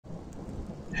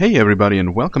Hey everybody,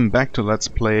 and welcome back to Let's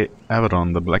Play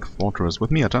Avadon, the Black Fortress, with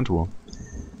me, Atantuo.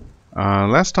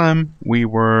 Last time we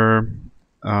were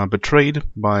betrayed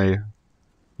by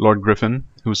Lord Griffin,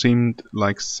 who seemed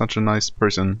like such a nice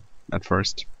person at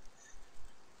first.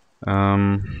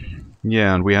 Yeah,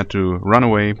 and we had to run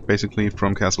away, basically,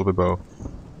 from Castle Bebo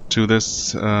to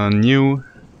this new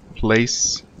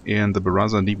place in the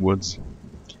Beraza deep woods.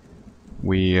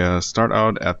 We start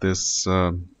out at this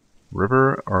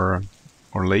river or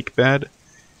lake bed.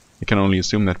 I can only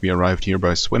assume that we arrived here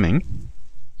by swimming.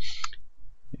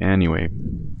 Anyway,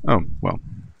 oh, well,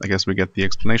 I guess we get the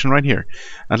explanation right here.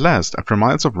 At last, after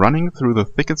miles of running through the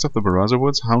thickets of the Beraza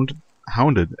woods,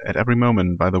 hounded at every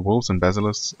moment by the wolves and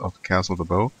basilisks of Castle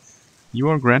Bebo, you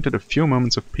are granted a few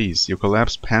moments of peace. You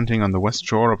collapse panting on the west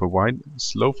shore of a wide,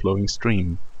 slow-flowing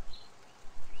stream.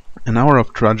 An hour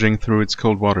of trudging through its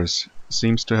cold waters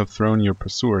seems to have thrown your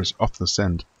pursuers off the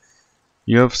scent.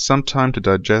 You have some time to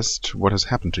digest what has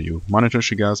happened to you. Monitor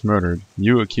Shiga's murdered.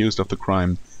 You accused of the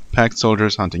crime. Packed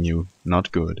soldiers hunting you.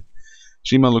 Not good.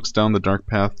 Shima looks down the dark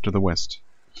path to the west.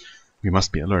 We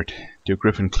must be alert. Duke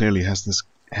Griffin clearly has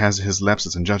his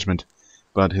lapses in judgment,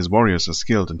 but his warriors are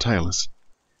skilled and tireless.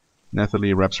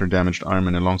 Nathalie wraps her damaged arm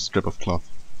in a long strip of cloth.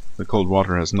 The cold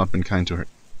water has not been kind to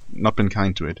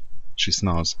it. She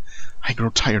snarls. I grow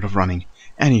tired of running.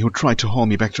 Any who tried to haul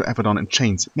me back to Avadon in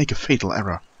chains make a fatal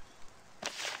error.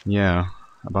 Yeah,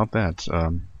 about that.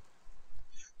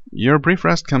 Your brief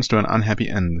rest comes to an unhappy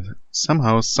end.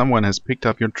 Somehow someone has picked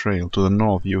up your trail. To the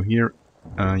north you hear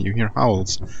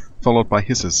howls, followed by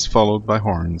hisses, followed by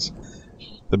horns.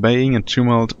 The baying and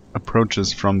tumult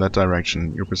approaches from that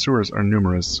direction. Your pursuers are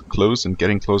numerous, close and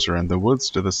getting closer, and the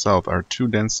woods to the south are too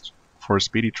dense for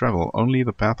speedy travel. Only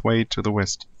the pathway to the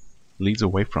west leads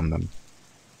away from them.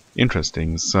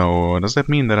 Interesting. So does that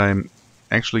mean that I'm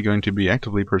actually going to be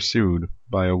actively pursued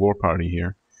by a war party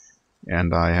here,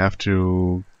 and I have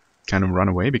to kind of run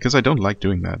away? Because I don't like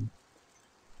doing that,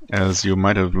 as you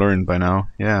might have learned by now.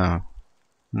 Yeah,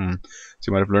 as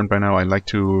you might have learned by now, I like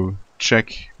to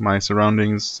check my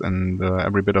surroundings and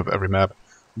every bit of every map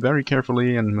very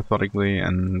carefully and methodically,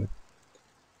 and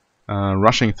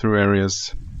rushing through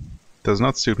areas does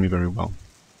not suit me very well.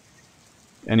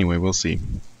 Anyway, we'll see.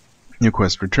 New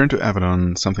quest. Return to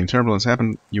Avadon. Something terrible has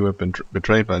happened. You have been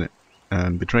betrayed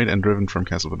and driven from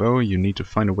Castle Bebo. You need to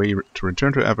find a way to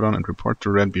return to Avadon and report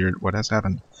to Redbeard what has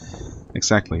happened.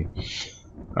 Exactly.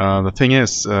 The thing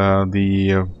is,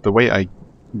 the way I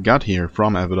got here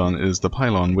from Avadon is the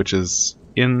pylon, which is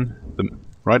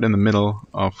right in the middle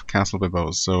of Castle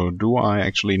Bebo. So do I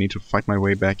actually need to fight my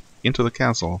way back into the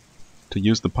castle to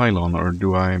use the pylon, or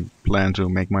do I plan to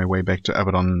make my way back to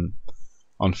Avadon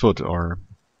on foot, or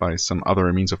by some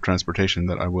other means of transportation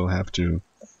that I will have to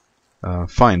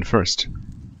find first?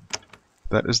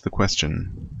 That is the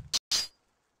question.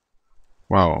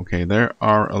 Wow, okay, there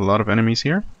are a lot of enemies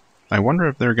here. I wonder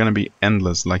if they're gonna be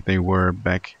endless like they were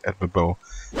back at Bebo.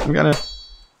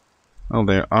 Well,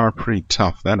 they are pretty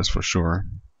tough, that is for sure.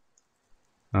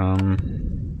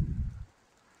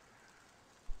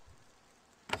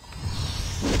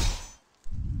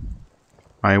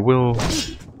 I will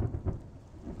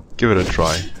give it a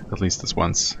try, at least this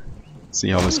once. See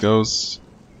how this goes.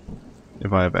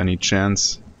 If I have any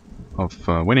chance of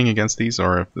winning against these,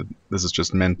 or if this is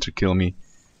just meant to kill me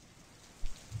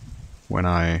when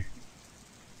I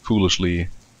foolishly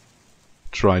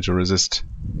try to resist.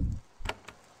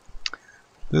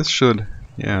 This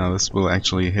will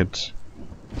actually hit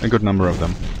a good number of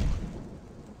them.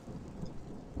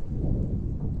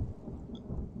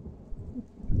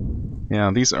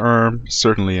 Yeah, these are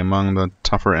certainly among the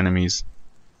tougher enemies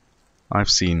I've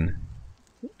seen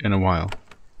in a while.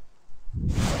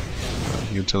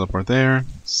 You teleport there,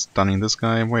 stunning this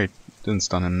guy. Wait, didn't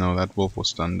stun him. No, that wolf was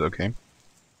stunned. Okay.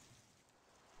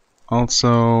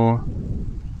 Also,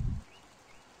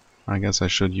 I guess I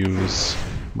should use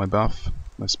my buff,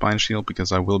 my spine shield,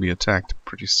 because I will be attacked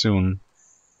pretty soon.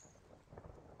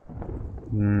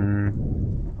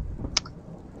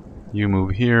 You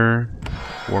move here.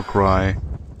 War cry.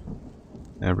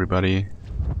 Everybody.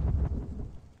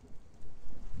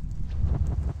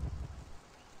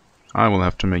 I will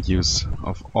have to make use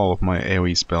of all of my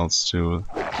AoE spells to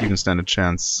even stand a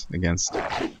chance against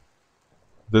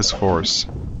this force.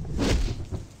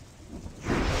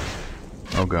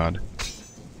 Oh god.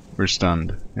 We're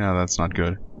stunned. Yeah, that's not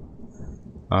good.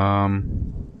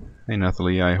 Hey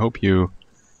Nathalie, I hope you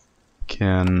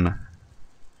can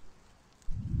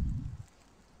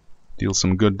deal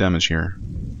some good damage here.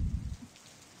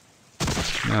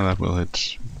 Yeah, that will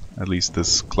hit at least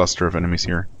this cluster of enemies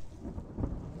here.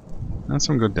 That's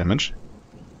some good damage.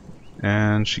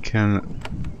 And she can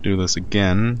do this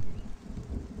again.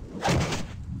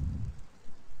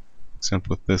 Except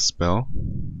with this spell.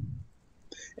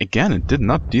 Again, it did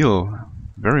not deal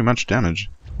very much damage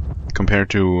compared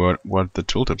to what the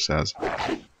tooltip says.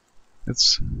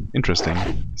 It's interesting.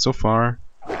 So far,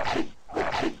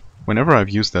 whenever I've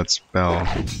used that spell,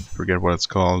 forget what it's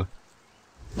called,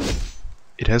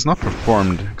 it has not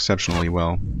performed exceptionally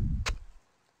well.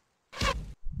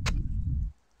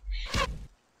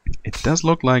 It does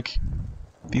look like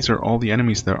these are all the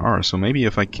enemies there are, so maybe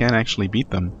if I can actually beat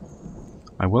them,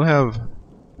 I will have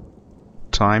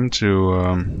time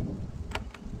to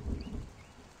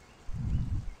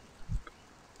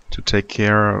take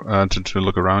care, to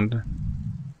look around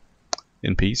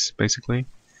in peace, basically.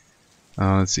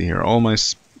 Let's see here. All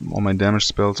my damage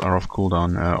spells are off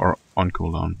cooldown, or on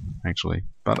cooldown, actually.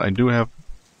 But I do have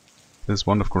this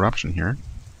Wand of Corruption here.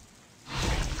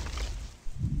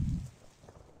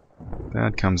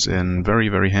 That comes in very,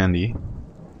 very handy.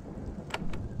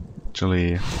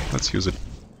 Actually, let's use it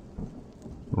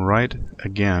right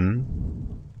again.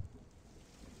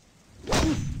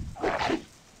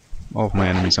 All of my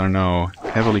enemies are now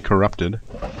heavily corrupted,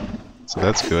 so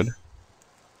that's good.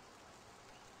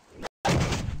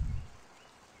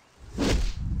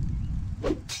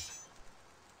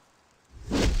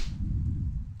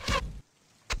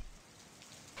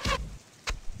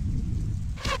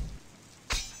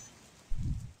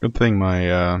 Good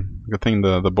thing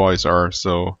the boys are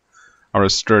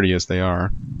as sturdy as they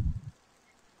are.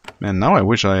 Man, now I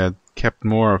wish I had kept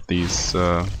more of these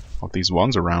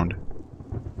wands around.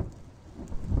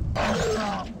 If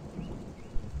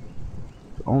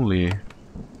only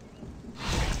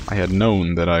I had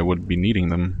known that I would be needing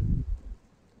them.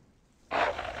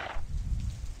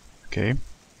 Okay,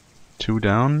 2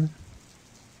 down.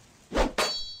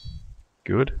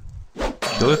 Good.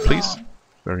 Kill it, please.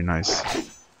 Very nice.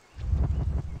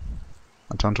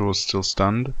 Atanto was still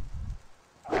stunned.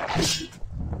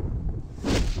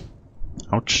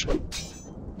 Ouch.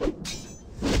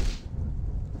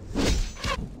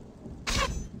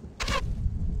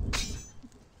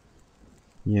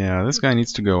 Yeah, this guy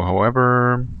needs to go.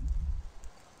 However,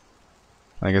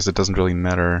 I guess it doesn't really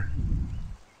matter.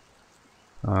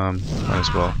 Might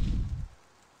as well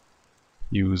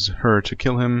use her to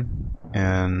kill him,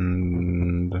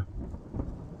 and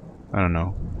I don't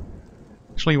know.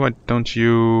 Actually, why don't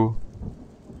you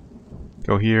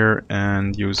go here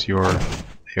and use your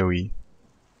AoE?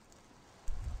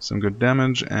 Some good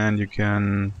damage, and you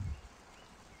can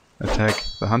attack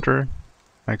the hunter,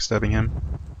 backstabbing him.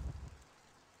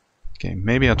 Okay,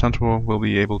 maybe Atanto will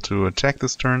be able to attack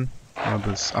this turn, or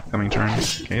this upcoming turn.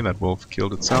 Okay, that wolf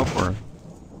killed itself, or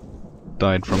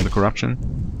died from the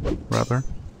corruption, rather.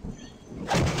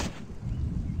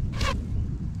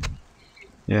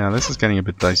 Yeah, this is getting a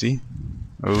bit dicey.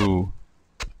 Oh,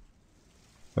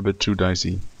 a bit too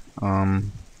dicey.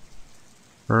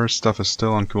 Her stuff is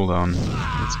still on cooldown.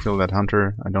 Let's kill that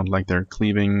hunter. I don't like their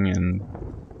cleaving and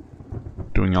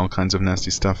doing all kinds of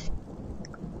nasty stuff.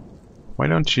 Why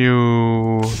don't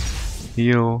you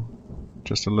heal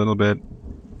just a little bit,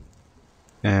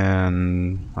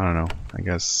 and I don't know, I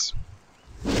guess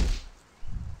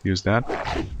use that.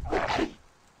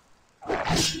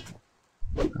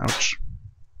 Ouch.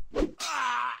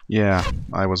 Yeah,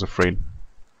 I was afraid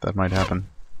that might happen.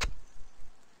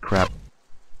 Crap.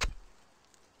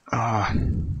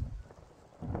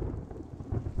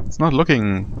 It's not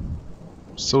looking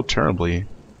so terribly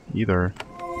either.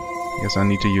 I guess I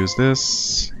need to use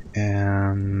this,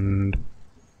 and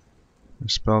the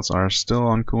spells are still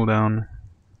on cooldown.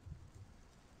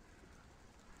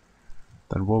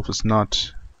 That wolf is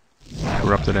not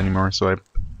corrupted anymore, so I'd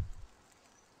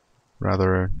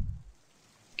rather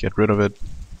get rid of it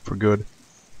for good.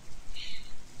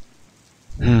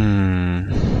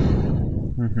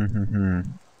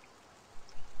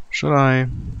 Should I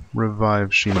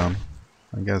revive Shima?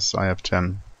 I guess I have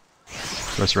 10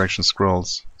 resurrection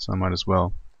scrolls, so I might as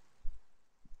well.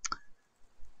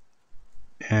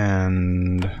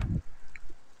 And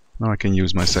now I can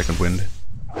use my second wind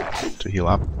to heal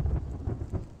up.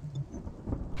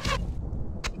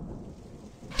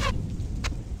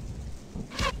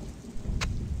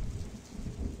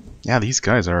 Yeah, these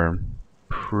guys are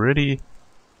pretty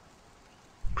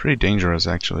dangerous,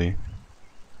 actually.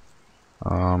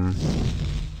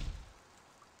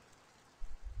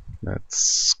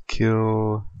 Let's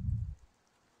kill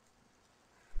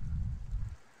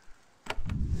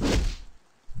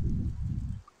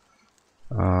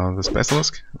this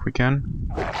basilisk if we can.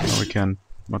 No, we can,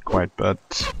 not quite, but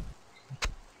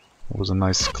that was a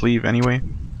nice cleave anyway.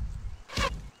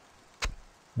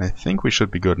 I think we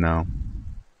should be good now.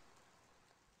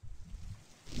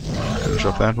 Finish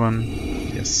off that one.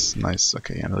 Yes, nice.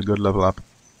 Okay, and a good level up.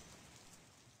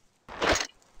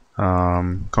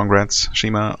 Congrats,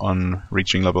 Shima, on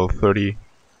reaching level 30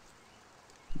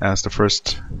 as the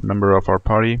first member of our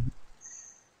party.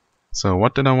 So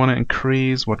what did I want to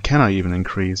increase? What can I even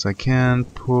increase? I can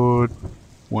put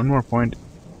one more point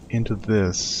into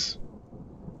this.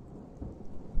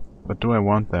 But do I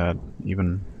want that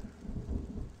even?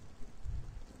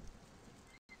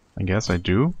 I guess I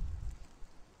do.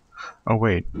 Oh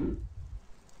wait.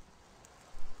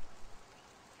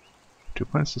 2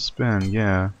 points to spend,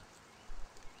 yeah.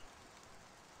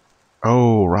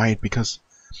 Oh, right, because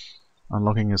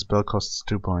unlocking a spell costs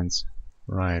 2 points.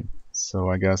 Right, so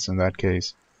I guess in that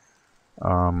case,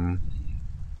 my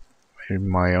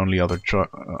only other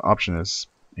option is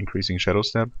increasing Shadow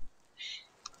Step.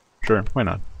 Sure, why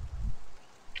not?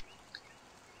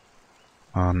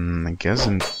 I guess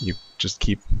you just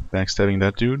keep backstabbing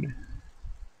that dude.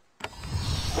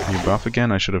 You buff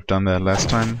again, I should have done that last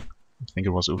time. I think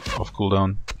it was off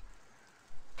cooldown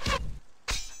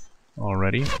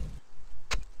already. I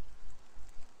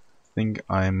think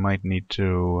I might need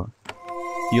to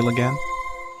heal again.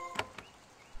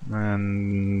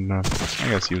 And I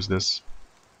guess use this.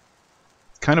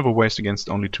 Kind of a waste against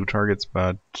only 2 targets,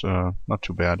 but not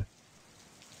too bad.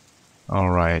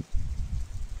 Alright.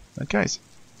 That guy's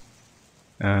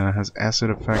has acid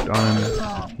effect on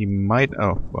him. He might...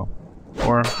 oh, well.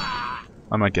 Or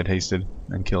I might get hasted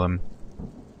and kill him.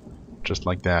 Just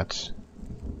like that.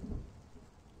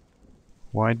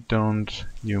 Why don't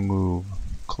you move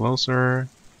closer?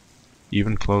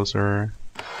 Even closer.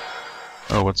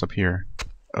 Oh, what's up here?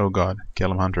 Oh god,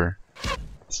 kill him, Hunter.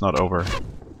 It's not over.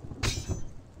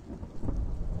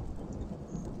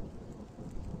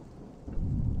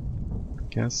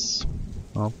 Guess.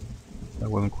 Well, that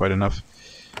wasn't quite enough.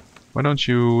 Why don't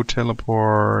you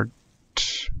teleport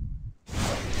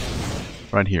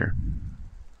right here?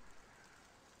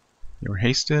 You're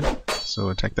hasted, so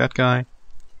attack that guy.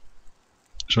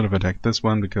 Should have attacked this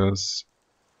one because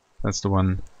that's the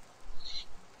one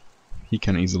he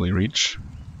can easily reach.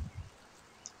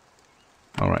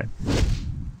 Alright.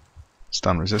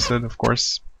 Stun resisted, of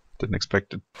course. Didn't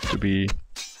expect it to be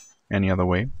any other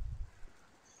way.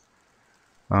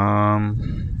 I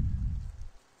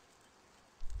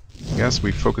guess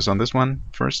we focus on this one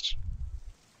first.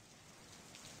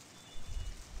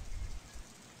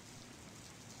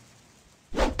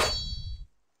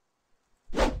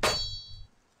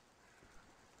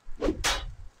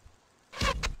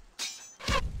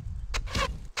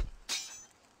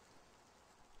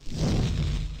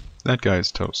 That guy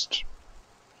is toast.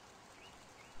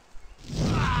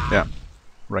 Yeah,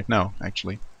 right now,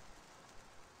 actually.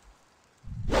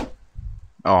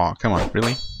 Oh, come on,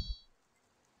 really?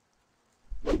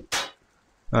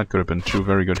 That could have been 2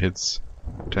 very good hits,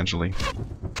 potentially.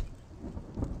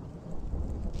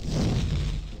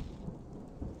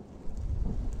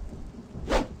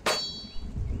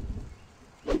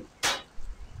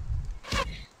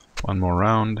 One more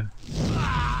round.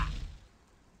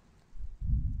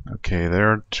 Okay,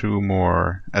 there are 2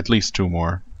 more, at least 2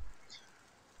 more.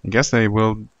 I guess they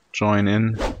will join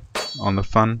in on the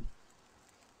fun.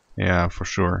 Yeah, for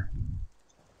sure.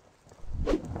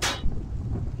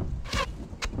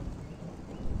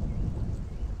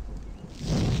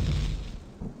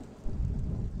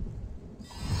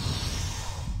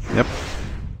 Yep,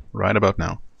 right about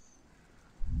now.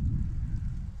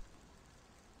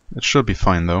 It should be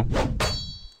fine though.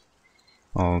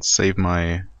 I'll save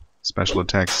my special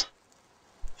attacks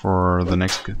for the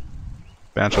next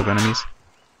batch of enemies.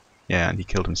 Yeah, and he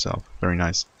killed himself. Very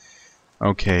nice.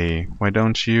 Okay, why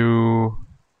don't you...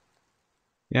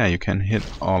 Yeah, you can hit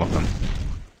all of them.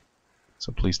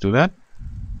 So please do that.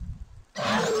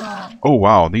 Oh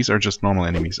wow, these are just normal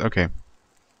enemies. Okay.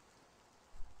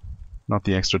 Not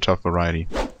the extra tough variety.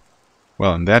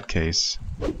 Well, in that case...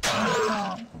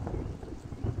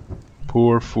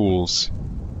 Poor fools.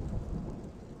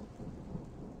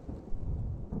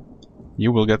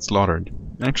 You will get slaughtered.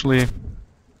 Actually...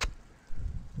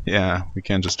 Yeah, we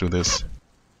can just do this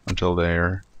until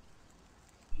they're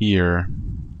here.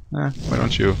 Why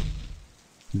don't you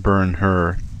burn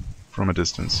her from a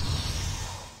distance?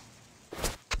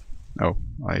 Oh,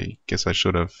 I guess I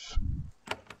should have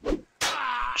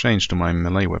changed to my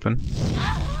melee weapon.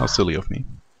 How silly of me.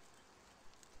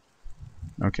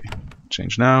 Okay,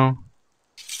 change now.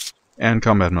 And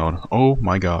combat mode. Oh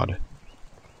my god.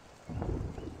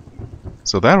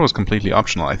 So that was completely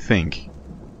optional, I think.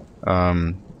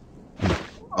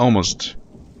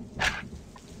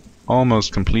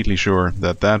 Almost completely sure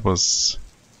that that was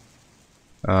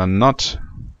Not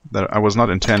that I was not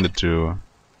intended to,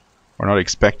 or not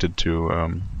expected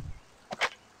to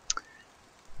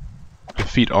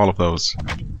defeat all of those.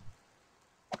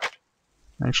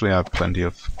 Actually, I have plenty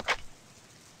of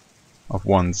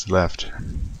ones left.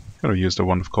 Could have used a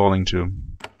wand of calling to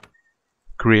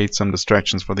create some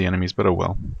distractions for the enemies, but oh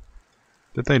well.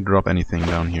 Did they drop anything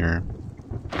down here?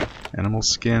 Animal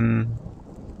skin.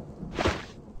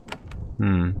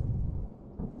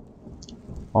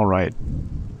 Alright.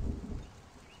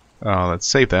 Let's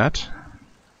save that.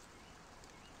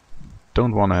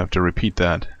 Don't want to have to repeat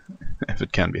that if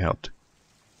it can be helped.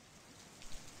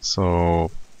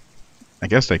 So I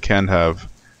guess they can't have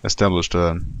established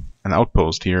an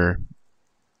outpost here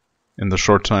in the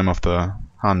short time of the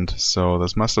hunt, so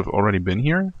this must have already been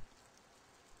here.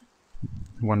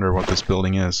 I wonder what this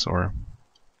building is, or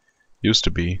used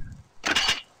to be.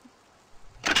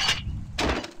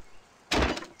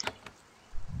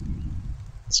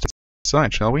 Let's take it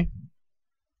inside, shall we?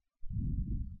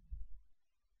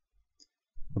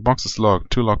 The box is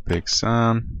locked, 2 lockpicks.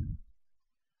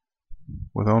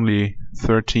 With only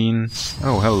 13.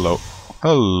 Oh, hello.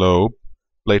 Hello,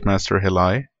 Blade Master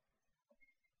Hilai.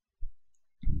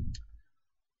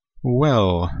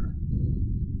 Well.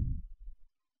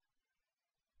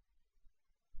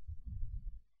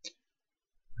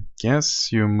 I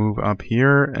guess you move up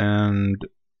here and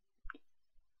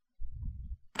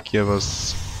give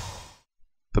us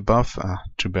the buff. Ah,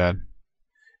 too bad.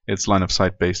 It's line of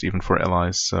sight based even for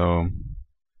allies, so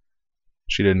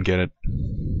she didn't get it.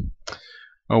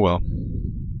 Oh well.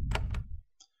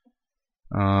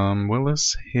 Will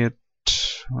this hit?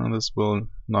 Well, this will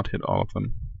not hit all of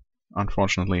them,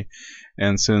 unfortunately.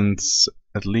 And since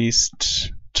at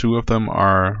least 2 of them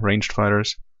are ranged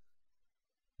fighters,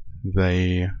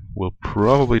 they will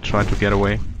probably try to get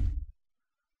away.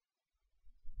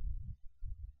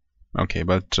 Okay,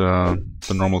 but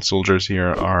the normal soldiers here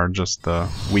are just the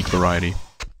weak variety.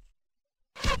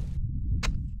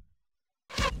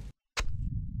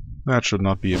 That should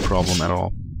not be a problem at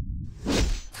all.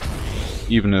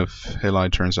 Even if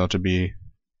Hilai turns out to be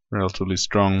relatively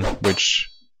strong, which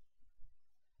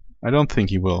I don't think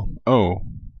he will. Oh,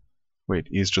 wait,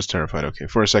 he's just terrified. Okay,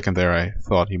 for a second there I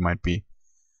thought he might be,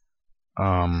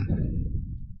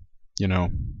 you know,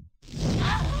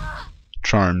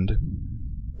 charmed.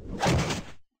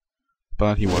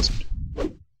 But he wasn't.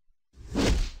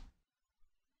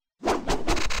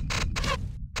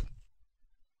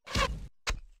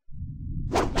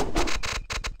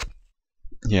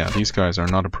 Yeah, these guys are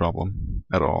not a problem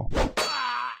at all.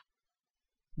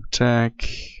 Attack.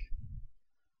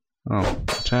 Oh,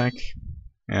 attack.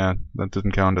 Yeah, that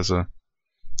didn't count as a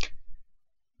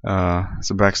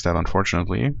backstab,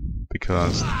 unfortunately,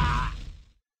 because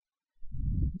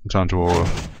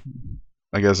Tantuo,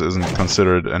 I guess, isn't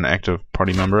considered an active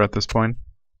party member at this point,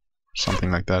 or something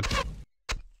like that.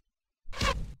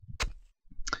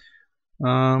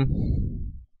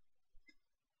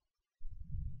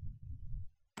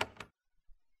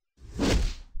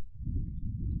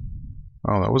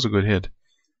 Oh, that was a good hit.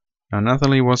 Now,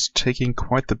 Nathalie was taking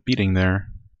quite the beating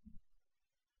there.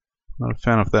 Not a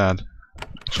fan of that.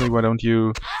 Actually, why don't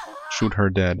you shoot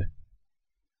her dead?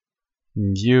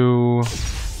 You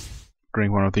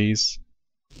drink one of these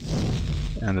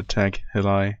and attack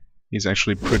Hilai. He's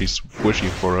actually pretty squishy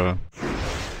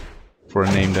for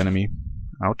a named enemy.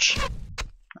 Ouch!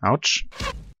 Ouch!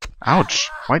 Ouch!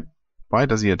 Why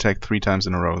does he attack 3 times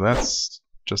in a row? That's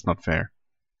just not fair.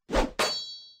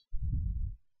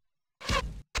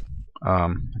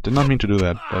 I did not mean to do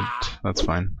that, but that's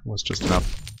fine. It was just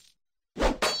enough.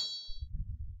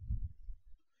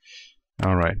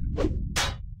 Alright.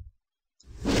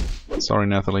 Sorry,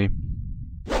 Nathalie.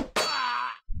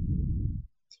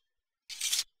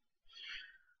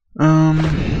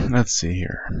 Let's see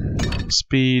here.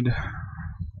 Speed.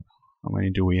 How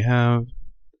many do we have?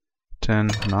 10,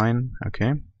 9,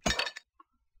 okay.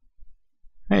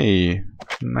 Hey,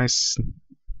 nice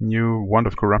new Wand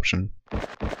of Corruption.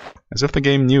 As if the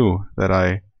game knew that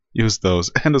I used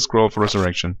those, and a Scroll for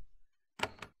Resurrection.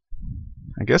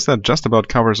 I guess that just about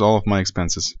covers all of my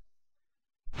expenses.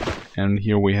 And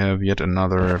here we have yet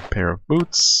another pair of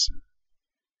boots,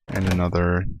 and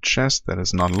another chest that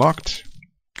is not locked.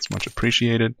 It's much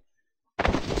appreciated.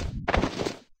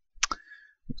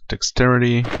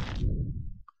 Dexterity.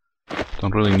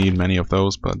 Don't really need many of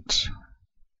those, but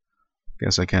I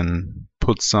guess I can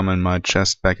put some in my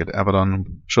chest back at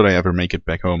Avadon, should I ever make it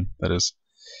back home, that is.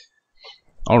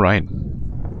 Alright.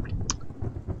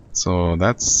 So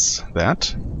that's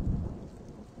that.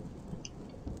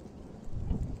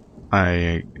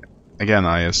 I again,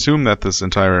 I assume that this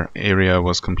entire area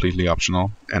was completely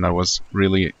optional, and I was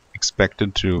really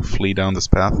expected to flee down this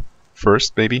path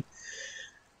first, maybe.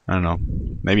 I don't know.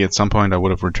 Maybe at some point I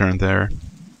would have returned there,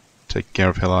 take care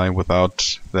of Heli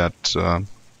without that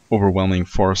overwhelming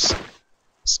force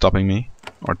stopping me,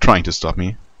 or trying to stop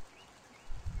me.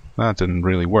 That didn't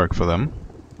really work for them.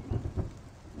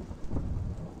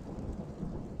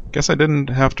 Guess I didn't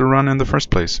have to run in the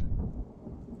first place.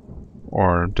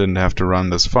 Or didn't have to run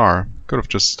this far. Could have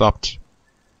just stopped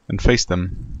and faced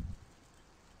them.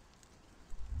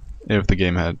 If the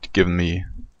game had given me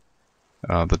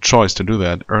the choice to do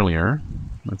that earlier.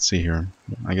 Let's see here.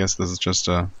 I guess this is just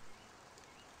a...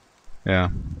 yeah.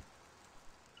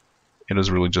 It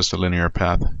is really just a linear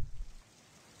path.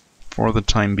 For the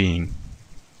time being.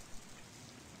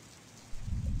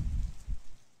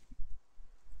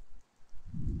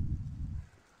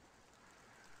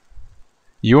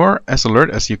 You're as alert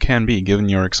as you can be given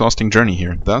your exhausting journey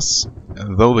here. Thus,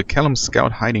 though the Callum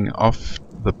scout hiding off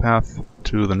the path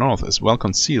to the north is well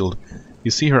concealed, you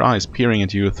see her eyes peering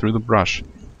at you through the brush.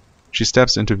 She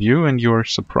steps into view and you're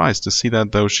surprised to see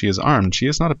that though she is armed, she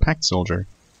is not a packed soldier.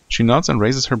 She nods and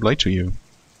raises her blade to you.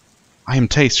 I am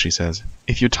Tace, she says.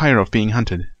 If you tire of being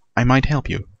hunted, I might help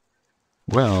you.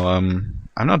 Well, I'm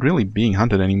not really being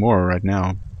hunted anymore right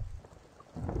now.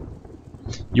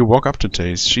 You walk up to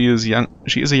Tace. She is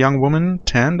a young woman,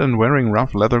 tanned and wearing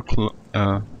rough leather clothes.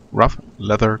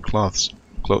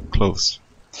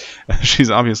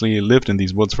 She's obviously lived in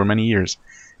these woods for many years,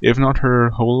 if not her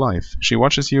whole life. She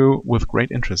watches you with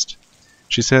great interest.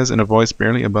 She says in a voice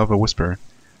barely above a whisper,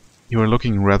 "You are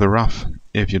looking rather rough,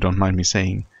 if you don't mind me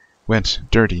saying. Wet,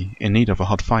 dirty, in need of a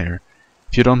hot fire.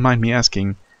 If you don't mind me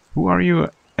asking, who are you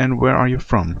and where are you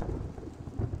from?"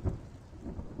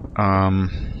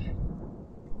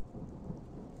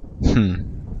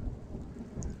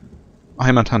 I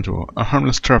am Antanto, a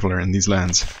harmless traveler in these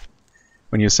lands.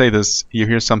 When you say this, you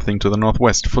hear something to the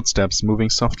northwest, footsteps moving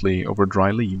softly over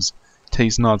dry leaves.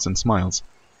 Tace nods and smiles.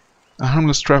 A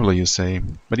harmless traveler, you say,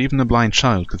 but even a blind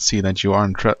child could see that you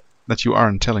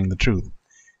aren't telling the truth.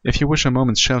 If you wish a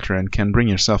moment's shelter and can bring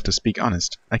yourself to speak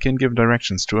honest, I can give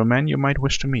directions to a man you might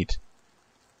wish to meet.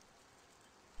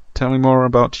 Tell me more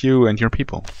about you and your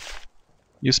people.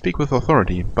 You speak with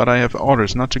authority, but I have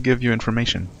orders not to give you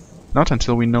information. Not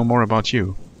until we know more about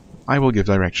you. I will give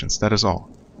directions, that is all.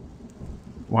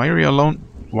 Why are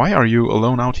you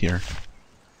alone out here?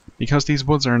 Because these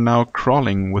woods are now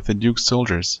crawling with the Duke's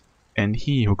soldiers, and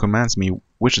he who commands me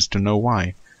wishes to know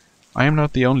why. I am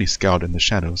not the only scout in the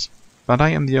shadows, but I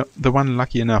am the one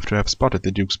lucky enough to have spotted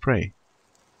the Duke's prey.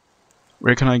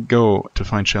 Where can I go to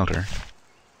find shelter?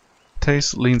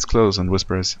 Tace leans close and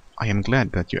whispers, I am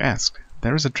glad that you ask.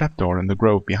 There is a trapdoor in the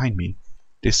grove behind me.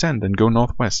 Descend and go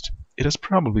northwest. It is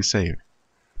probably safe.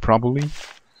 Probably?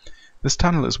 This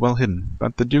tunnel is well hidden,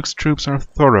 but the Duke's troops are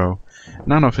thorough.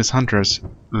 None of his hunters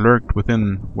lurked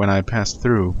within when I passed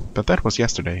through, but that was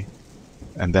yesterday.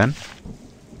 And then?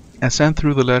 Ascend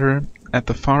through the ladder at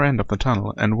the far end of the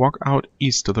tunnel and walk out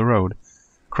east to the road.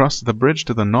 Cross the bridge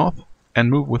to the north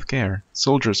and move with care.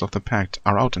 Soldiers of the Pact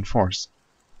are out in force.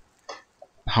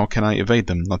 How can I evade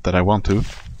them? Not that I want to,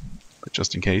 but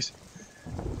just in case.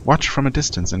 Watch from a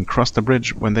distance and cross the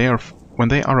bridge when they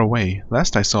are away.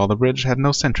 Last I saw, the bridge had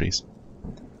no sentries.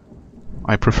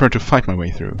 I prefer to fight my way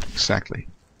through. Exactly.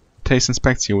 Tace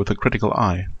inspects you with a critical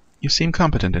eye. You seem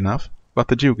competent enough, but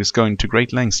the Duke is going to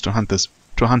great lengths to hunt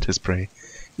his prey.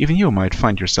 Even you might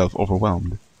find yourself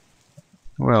overwhelmed.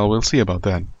 Well, we'll see about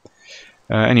that.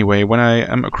 Anyway, when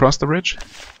I am across the bridge,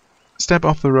 step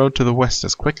off the road to the west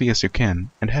as quickly as you can,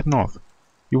 and head north.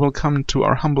 You will come to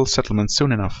our humble settlement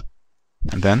soon enough.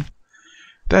 And then?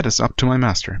 That is up to my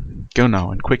master. Go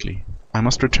now, and quickly. I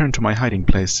must return to my hiding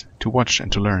place, to watch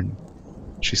and to learn.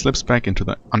 She slips back into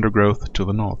the undergrowth to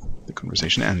the north. The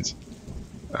conversation ends.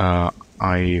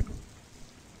 I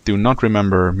do not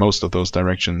remember most of those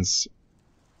directions.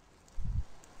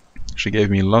 She gave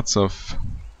me lots of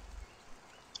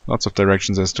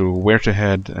directions as to where to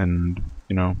head and,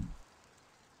 you know,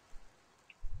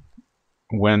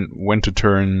 when to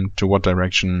turn, to what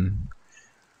direction.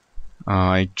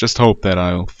 I just hope that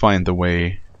I'll find the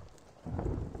way,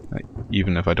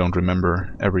 even if I don't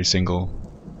remember every single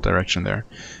direction there.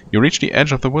 You reach the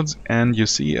edge of the woods and you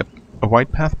see a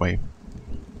wide pathway.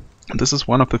 This is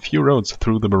one of the few roads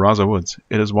through the Beraza woods.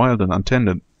 It is wild and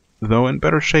untended, though in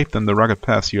better shape than the rugged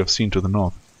paths you have seen to the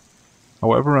north.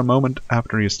 However, a moment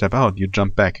after you step out, you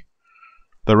jump back.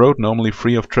 The road, normally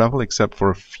free of travel except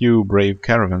for a few brave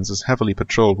caravans, is heavily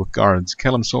patrolled with guards,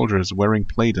 Callum soldiers wearing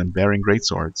plate and bearing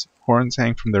greatswords. Horns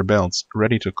hang from their belts,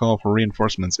 ready to call for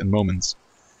reinforcements in moments.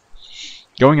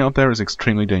 Going out there is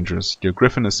extremely dangerous. Your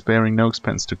griffin is sparing no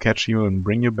expense to catch you and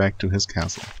bring you back to his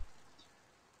castle.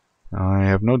 I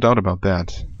have no doubt about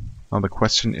that. Now the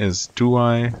question is, do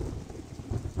I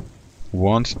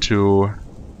want to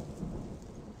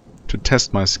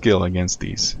test my skill against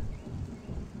these?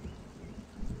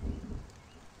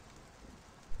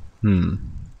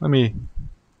 Let me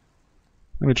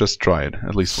just try it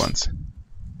at least once.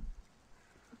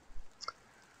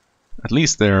 At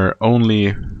least there are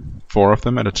only 4 of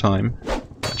them at a time.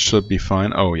 That should be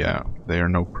fine. Oh yeah, they are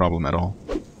no problem at all.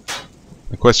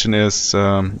 The question is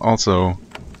also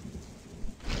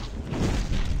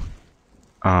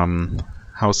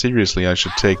how seriously I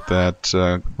should take that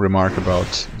remark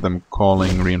about them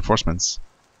calling reinforcements.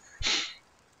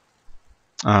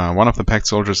 One of the packed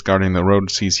soldiers guarding the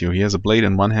road sees you. He has a blade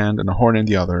in one hand and a horn in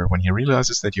the other. When he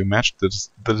realizes that you match the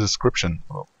description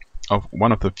of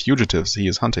one of the fugitives he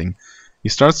is hunting, he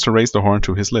starts to raise the horn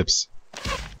to his lips.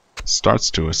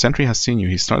 A sentry has seen you.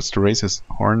 He starts to raise his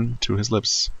horn to his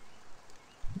lips.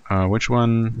 Which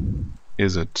one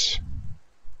is it?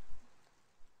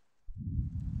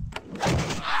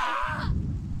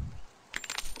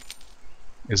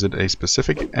 Is it a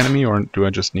specific enemy, or do I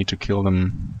just need to kill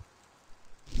them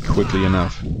quickly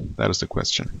enough? That is the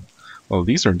question. Well,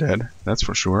 these are dead, that's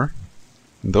for sure.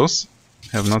 And those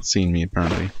have not seen me,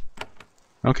 apparently.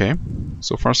 Okay,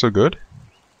 so far so good.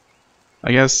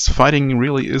 I guess fighting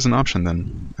really is an option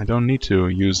then. I don't need to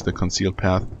use the concealed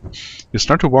path. You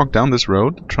start to walk down this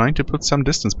road, trying to put some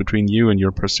distance between you and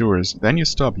your pursuers. Then you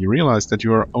stop. You realize that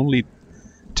you are only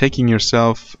taking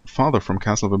yourself farther from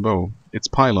Castle Vaubois, its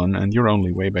pylon, and your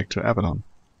only way back to Avadon.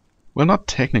 Well, not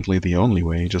technically the only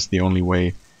way, just the only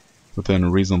way within a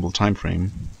reasonable time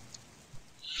frame.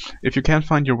 If you can't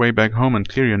find your way back home and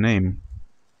clear your name,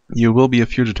 you will be a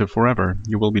fugitive forever.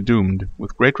 You will be doomed.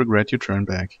 With great regret, you turn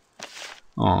back.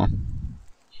 Aw.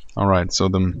 Alright, so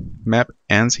the map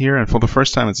ends here, and for the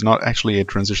first time it's not actually a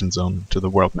transition zone to the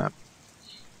world map.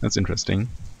 That's interesting.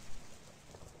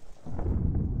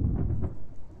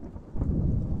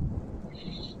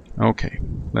 Okay,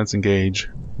 let's engage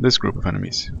this group of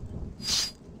enemies.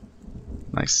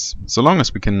 Nice. So long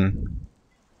as we can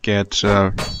get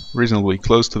reasonably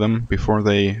close to them before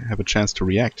they have a chance to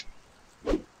react,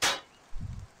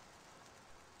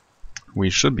 we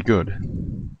should be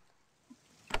good.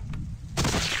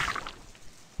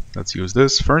 Let's use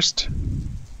this first.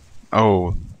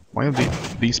 Oh, why are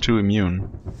these two immune?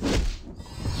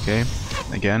 Okay,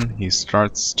 again, he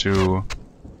starts to...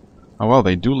 Oh well,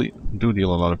 they do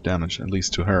deal a lot of damage, at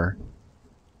least to her.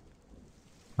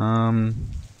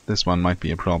 This one might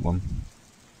be a problem.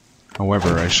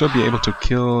 However, I should be able to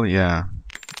kill... Yeah,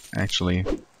 actually,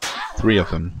 3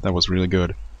 of them. That was really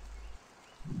good.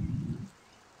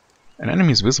 An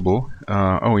enemy is visible.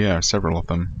 Oh yeah, several of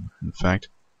them, in fact.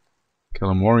 Kill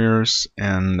them warriors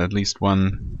and at least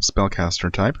 1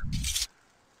 spellcaster type.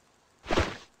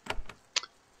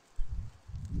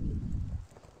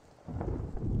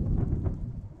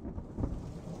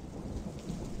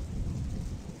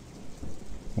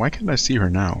 Why can't I see her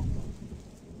now?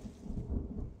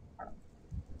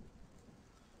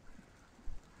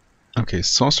 Okay,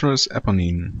 Sorceress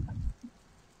Eponine.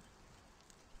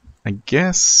 I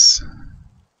guess...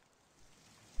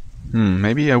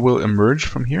 maybe I will emerge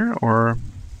from here, or...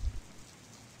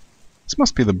 This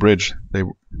must be the bridge they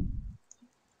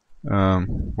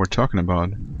were talking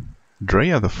about.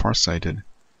 Drea the Farsighted.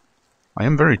 I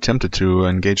am very tempted to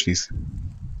engage these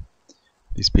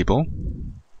people.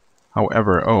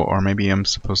 However, oh, or maybe I'm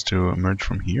supposed to emerge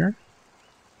from here?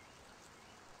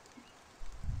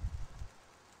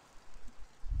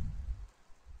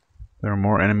 There are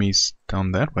more enemies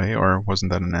down that way, or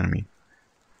wasn't that an enemy?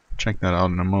 Check that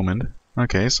out in a moment.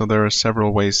 Okay, so there are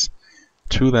several ways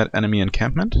to that enemy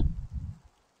encampment.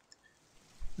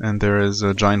 And there is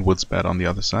a giant woodsbat on the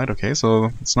other side. Okay,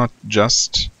 so it's not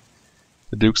just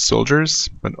the Duke's soldiers,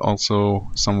 but also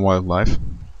some wildlife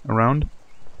around.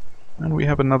 And we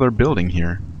have another building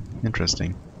here.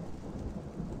 Interesting.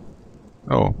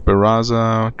 Oh,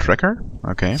 Beraza Trekker?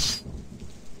 Okay.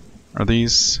 Are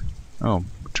these... Oh,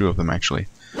 2 of them actually.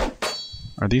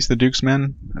 Are these the Duke's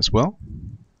men as well?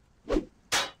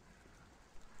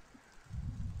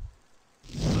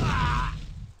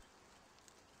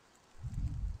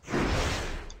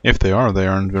 If they are, they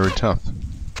aren't very tough.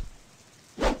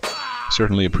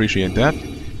 Certainly appreciate that.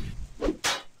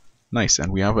 Nice,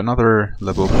 and we have another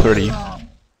level 30.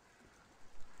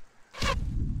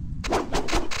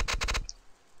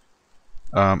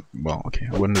 Well, okay,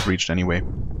 I wouldn't have reached anyway.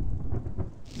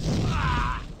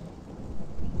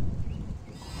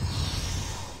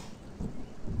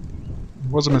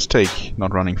 It was a mistake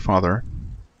not running farther.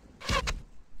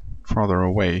 farther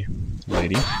away,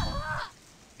 lady.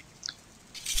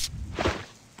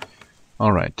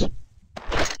 Alright.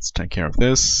 Let's take care of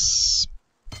this.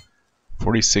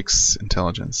 46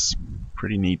 intelligence.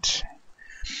 Pretty neat.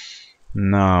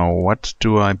 Now, what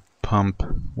do I pump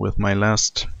with my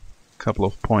last couple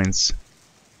of points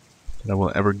that I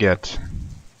will ever get?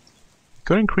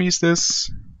 Could increase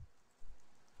this.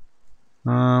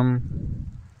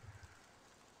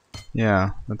 Yeah,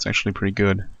 that's actually pretty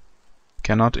good.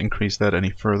 Cannot increase that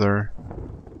any further.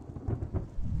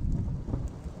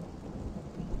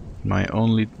 My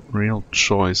only real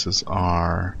choices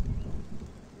are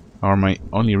either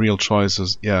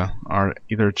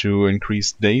to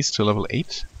increase days to level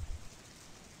 8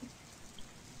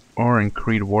 or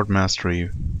increase ward mastery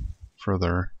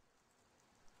further.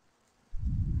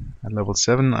 At level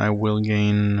 7 I will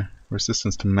gain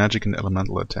resistance to magic and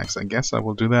elemental attacks. I guess I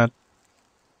will do that.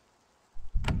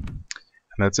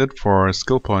 And that's it for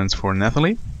skill points for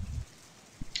Nathalie.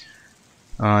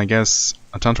 I guess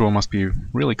Atantuo must be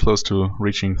really close to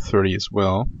reaching 30 as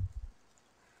well.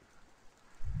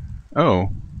 Oh,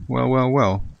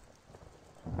 well.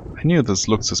 I knew this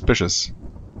looked suspicious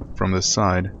from this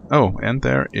side. Oh, and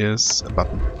there is a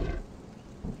button.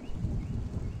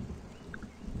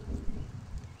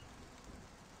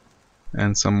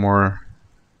 And some more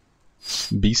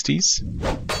beasties.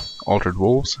 Altered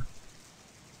wolves.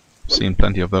 Seen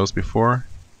plenty of those before.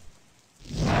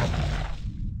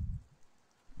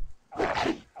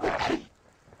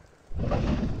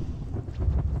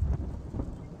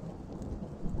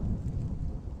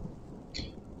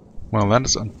 Well, that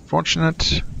is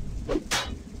unfortunate,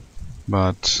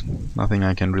 but nothing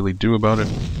I can really do about it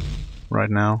right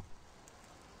now.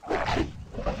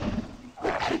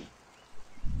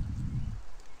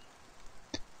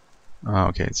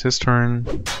 Okay, it's his turn.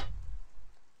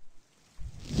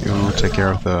 You take care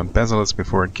of the basilisk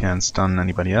before it can stun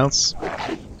anybody else.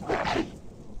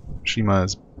 Shima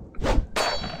is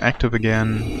active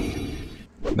again.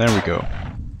 There we go.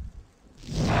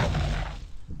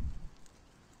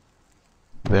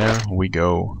 There we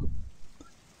go.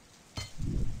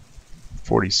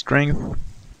 40 strength.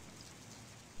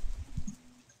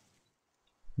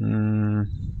 I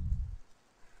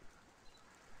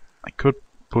could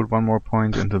put one more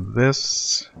point into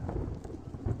this,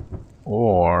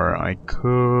 or I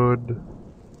could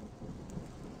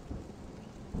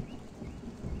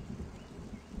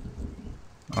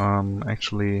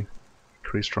actually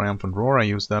increase Triumphant Roar. I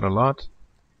use that a lot.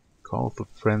 Call of the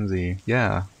Frenzy.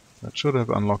 Yeah, that should have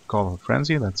unlocked Call of the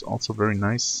Frenzy. That's also very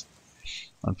nice.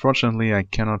 Unfortunately, I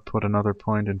cannot put another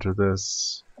point into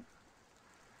this.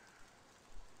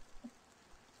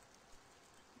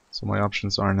 So my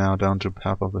options are now down to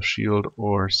Path of the Shield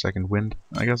or Second Wind.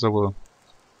 I guess I will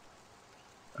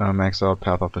max out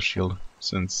Path of the Shield,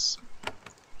 since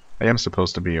I am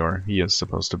supposed to be, or he is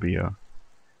supposed to be, a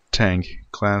tank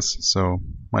class, so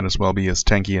might as well be as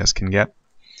tanky as can get.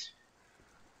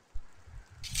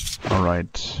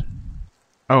 Alright.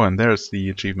 Oh, and there's the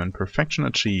achievement. Perfection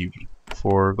achieved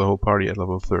for the whole party at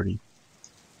level 30.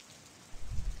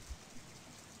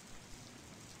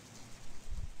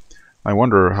 I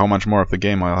wonder how much more of the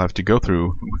game I'll have to go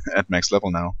through at max level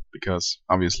now, because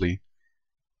obviously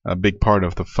a big part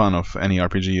of the fun of any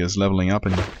RPG is leveling up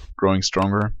and growing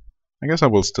stronger. I guess I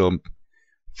will still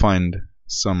find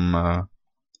some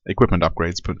equipment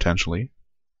upgrades potentially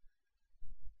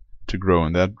to grow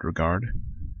in that regard.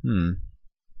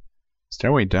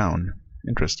 Stairway down.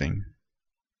 Interesting.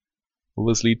 Will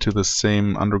this lead to the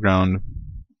same underground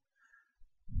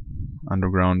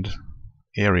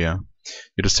area?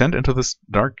 You descend into this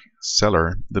dark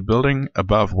cellar. The building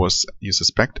above was, you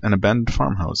suspect, an abandoned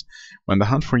farmhouse. When the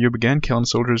hunt for you began, Kellan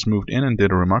soldiers moved in and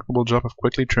did a remarkable job of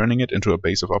quickly turning it into a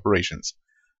base of operations.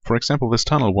 For example, this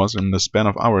tunnel was, in the span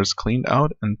of hours, cleaned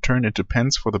out and turned into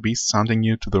pens for the beasts hunting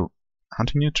you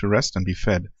to rest and be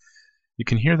fed. You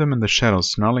can hear them in the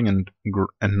shadows, snarling and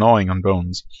gnawing on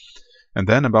bones. And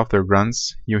then, above their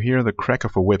grunts, you hear the crack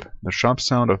of a whip. The sharp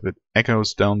sound of it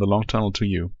echoes down the long tunnel to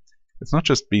you. It's not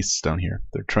just beasts down here.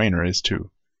 Their trainer is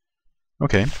too.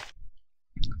 Okay.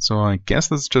 So I guess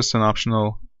this is just an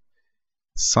optional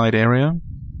side area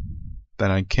that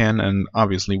I can and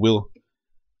obviously will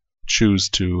choose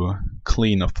to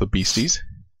clean of the beasties.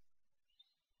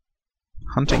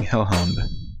 Hunting Hellhound.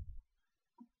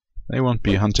 They won't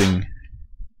be hunting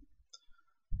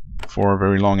for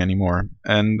very long anymore.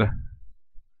 And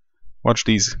watch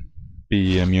these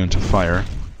be immune to fire.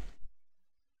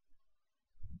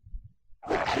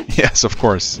 Yes, of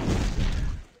course.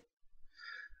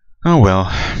 Oh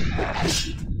well.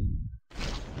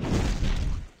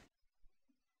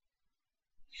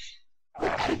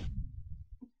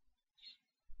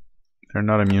 They're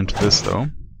not immune to this though.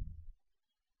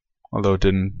 Although it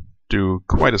didn't do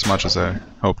quite as much as I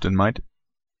hoped it might.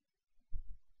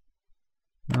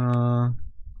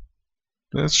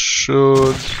 This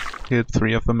should hit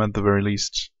 3 of them at the very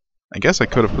least. I guess I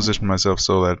could have positioned myself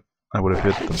so that I would have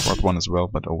hit the 4th one as well,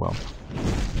 but oh well.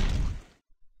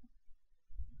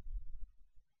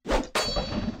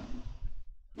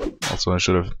 Also, I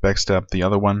should have backstabbed the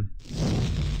other one.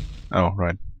 Oh,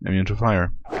 right. Immune to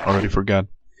fire. Already forgot.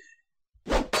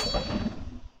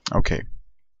 Okay.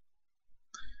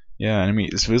 Yeah, enemy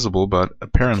is visible, but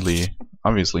apparently,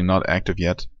 obviously not active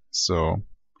yet, so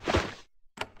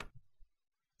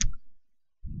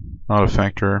not a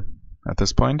factor at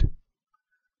this point.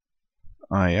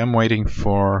 I am waiting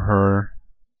for her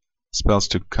spells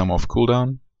to come off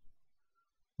cooldown.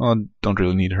 Well, don't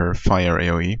really need her fire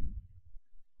AoE.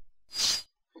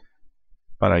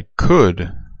 But I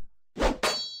could,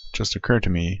 just occurred to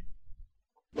me,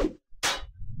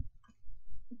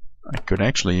 I could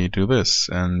actually do this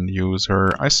and use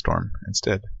her Ice Storm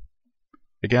instead.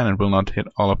 Again, it will not hit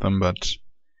all of them, but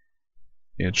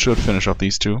it should finish off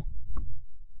these two.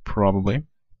 Probably.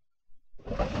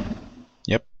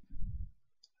 Yep.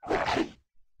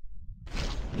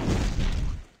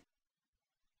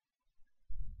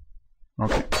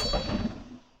 Okay.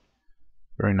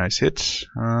 Very nice hit.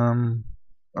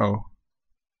 Oh.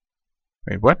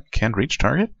 Wait, what? Can't reach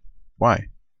target? Why?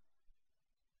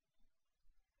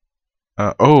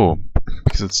 Oh,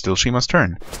 because it's still Shima's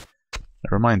turn.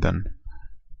 Never mind then.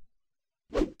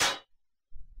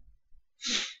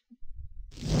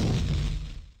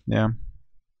 Yeah.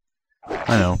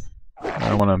 I know. I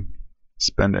don't want to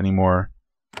spend any more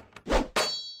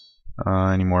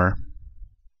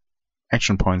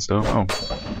action points though. Oh,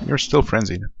 you're still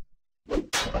frenzied.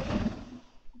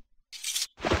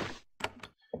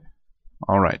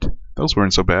 Alright, those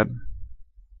weren't so bad.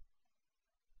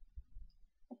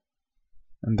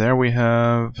 And there we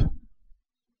have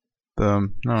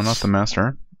the... no, not the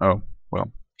master. Oh,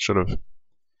 well, should have.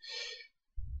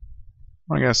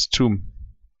 I guess two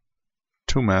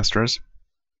masters.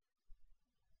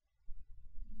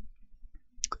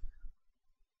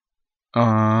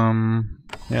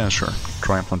 Yeah, sure.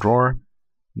 Triumphant Roar.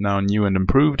 Now new and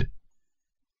improved.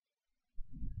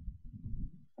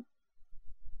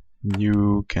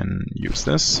 You can use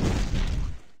this.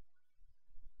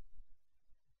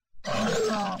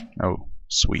 Oh,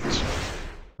 sweet.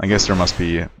 I guess there must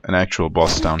be an actual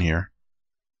boss down here.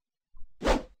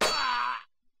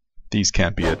 These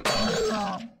can't be it.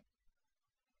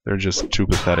 They're just too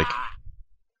pathetic.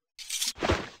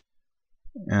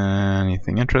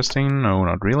 Anything interesting? No,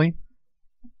 not really.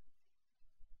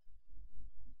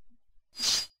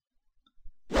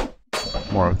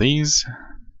 More of these.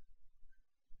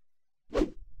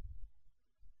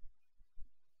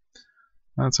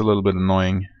 That's a little bit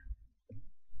annoying.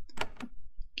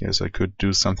 Guess I could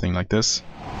do something like this.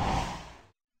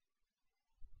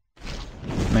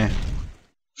 Meh.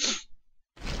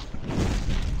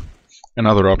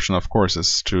 Another option, of course,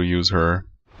 is to use her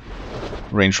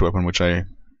ranged weapon, which I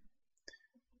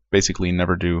basically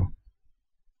never do.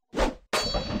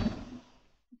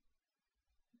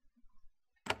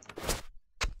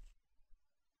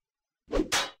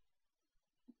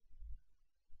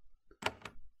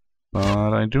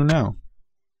 But I do now.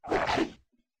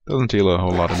 Doesn't deal a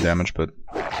whole lot of damage, but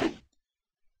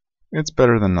it's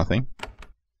better than nothing.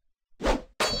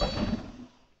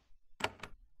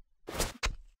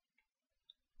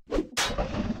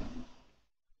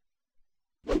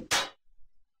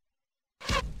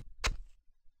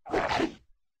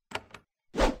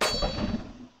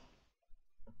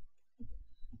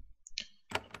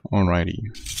 Alrighty.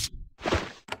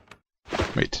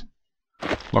 Wait.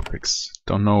 Lockpicks.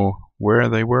 Don't know where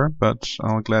they were, but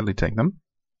I'll gladly take them.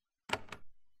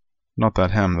 Not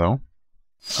that ham, though.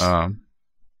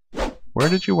 Where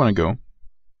did you want to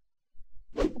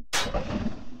go?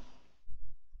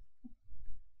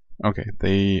 Okay,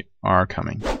 they are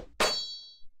coming.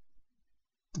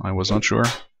 I was not sure.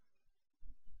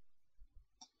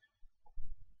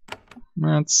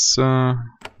 Let's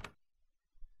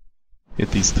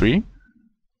hit these three.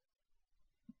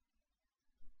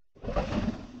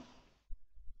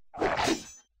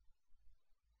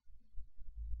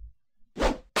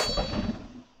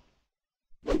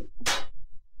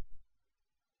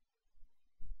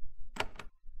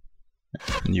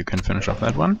 And you can finish off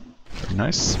that one. Very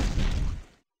nice.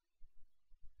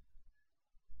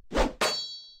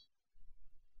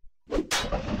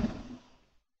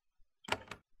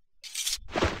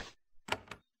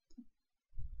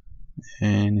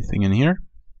 Anything in here?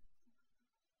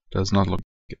 Does not look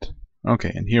like it.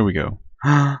 Okay, and here we go.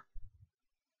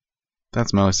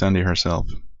 That's Melisande herself.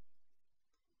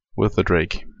 With the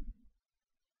Drake.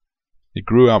 It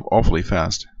grew up awfully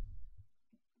fast,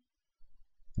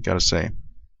 I gotta say.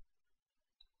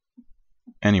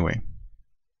 Anyway.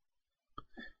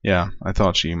 Yeah, I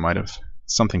thought she might have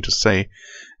something to say.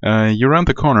 You round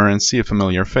the corner and see a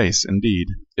familiar face. Indeed,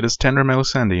 it is tender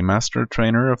Melisande, master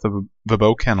trainer of the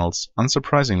Vabo kennels.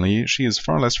 Unsurprisingly, she is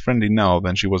far less friendly now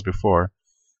than she was before.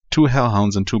 2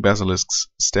 hellhounds and 2 basilisks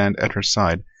stand at her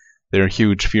side. They are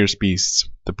huge, fierce beasts,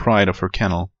 the pride of her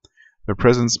kennel. Their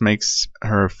presence makes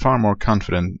her far more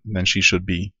confident than she should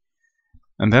be.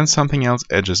 And then something else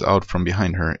edges out from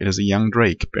behind her. It is a young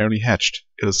drake, barely hatched.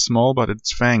 It is small, but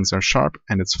its fangs are sharp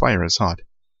and its fire is hot.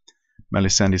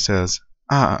 Melisande says,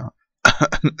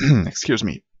 excuse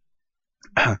me.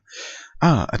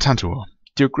 Atantuo,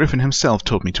 Duke Griffin himself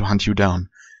told me to hunt you down.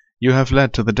 You have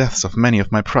led to the deaths of many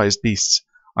of my prized beasts.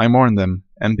 I mourn them,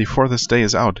 and before this day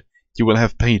is out, you will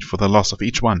have paid for the loss of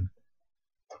each one.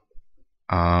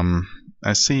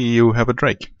 I see you have a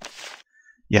drake.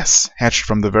 Yes, hatched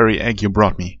from the very egg you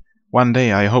brought me. One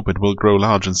day I hope it will grow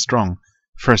large and strong.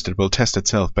 First it will test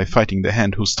itself by fighting the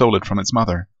hand who stole it from its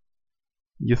mother.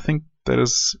 You think that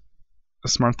is a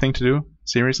smart thing to do?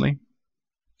 Seriously?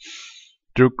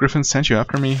 Duke Griffin sent you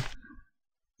after me?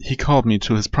 He called me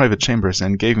to his private chambers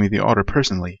and gave me the order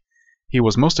personally. He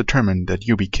was most determined that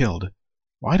you be killed.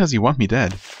 Why does he want me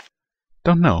dead?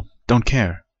 Don't know. Don't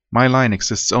care. My line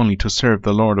exists only to serve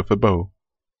the Lord of Vabo.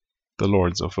 The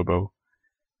Lords of Vabo.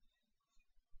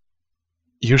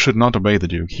 You should not obey the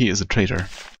Duke. He is a traitor.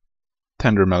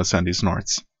 Tender Melisande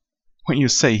snorts. When you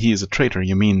say he is a traitor,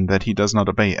 you mean that he does not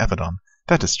obey Avadon.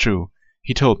 That is true.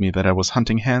 He told me that I was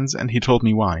hunting hands, and he told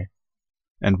me why.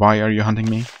 And why are you hunting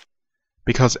me?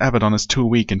 Because Avadon is too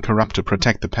weak and corrupt to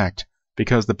protect the Pact.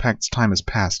 Because the Pact's time is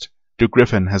past. Duke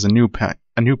Griffin has a new path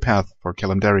for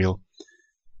Calendario.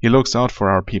 He looks out for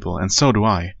our people, and so do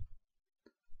I.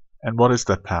 And what is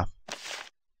that path?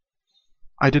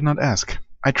 I did not ask.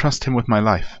 I trust him with my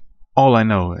life. All I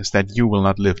know is that you will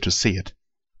not live to see it.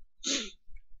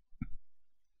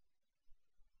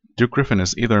 Duke Griffin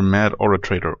is either mad or a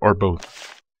traitor, or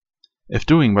both. If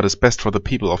doing what is best for the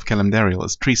people of Calendario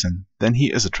is treason, then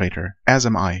he is a traitor, as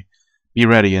am I. Be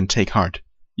ready and take heart.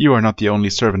 You are not the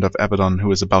only servant of Avadon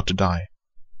who is about to die.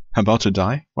 About to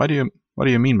die? What do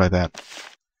you mean by that?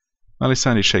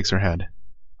 Melisande shakes her head.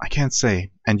 I can't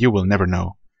say, and you will never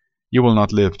know. You will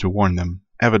not live to warn them.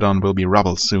 Avadon will be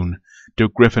rubble soon.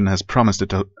 Duke Griffin has promised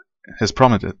it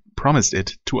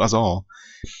to us all.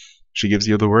 She gives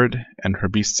you the word, and her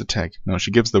beasts attack. No,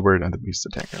 she gives the word, and the beasts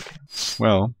attack. Okay.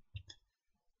 Well,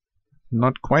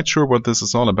 not quite sure what this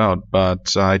is all about,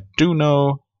 but I do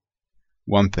know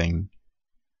one thing.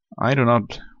 I do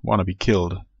not want to be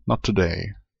killed. Not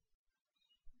today.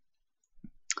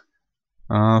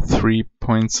 3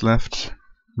 points left.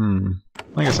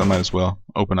 I guess I might as well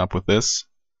open up with this.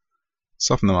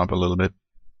 Soften them up a little bit.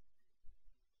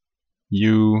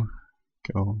 You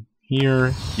go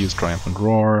here, use Triumphant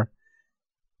Roar.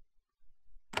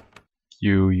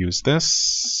 You use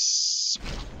this.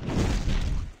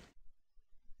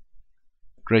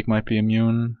 Drake might be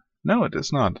immune. No, it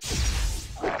is not.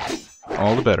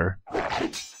 All the better.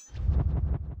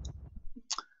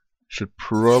 Should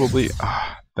probably...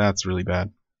 that's really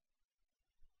bad.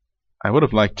 I would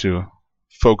have liked to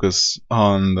focus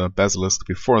on the Basilisk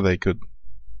before they could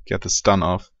get the stun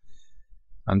off.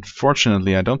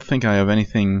 Unfortunately, I don't think I have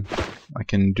anything I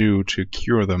can do to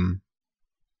cure them.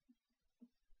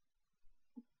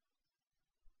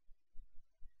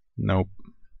 Nope.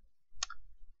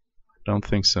 Don't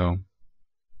think so.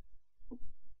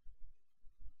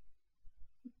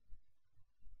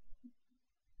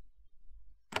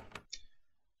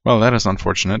 Well, that is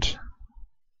unfortunate.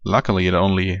 Luckily, it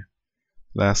only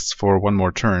lasts for one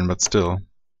more turn, but still.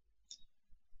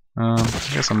 I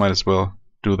guess I might as well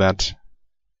do that.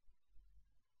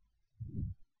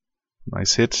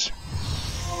 Nice hit.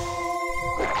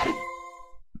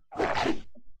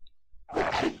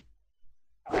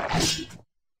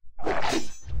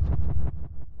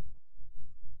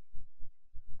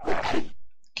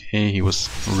 Okay, he was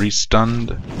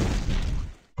re-stunned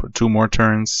for 2 more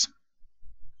turns.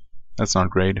 That's not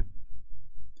great.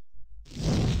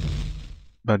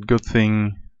 But good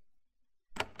thing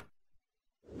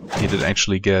he did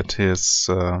actually get his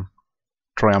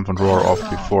Triumphant Roar off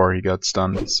before he got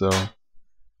stunned, so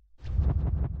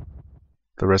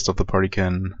the rest of the party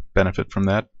can benefit from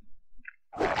that.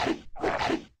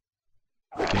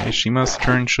 Okay, Shima's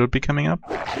turn should be coming up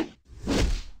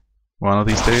one of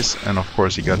these days, and of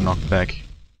course he got knocked back.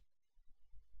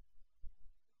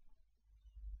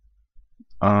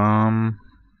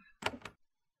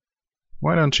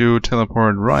 why don't you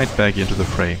teleport right back into the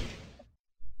fray?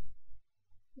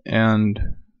 And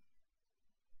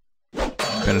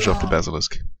finish off the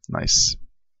basilisk. Nice.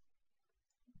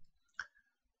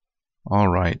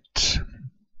 Alright.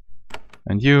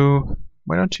 And you,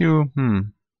 why don't you,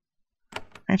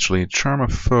 actually, charm a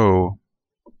foe.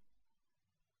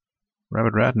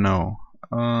 Rabbit rat? No.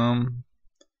 The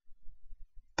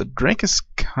drake is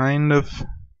kind of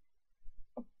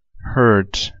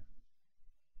hurt.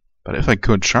 But if I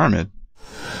could charm it...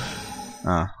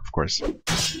 of course.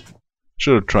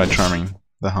 Should have tried charming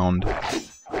the hound.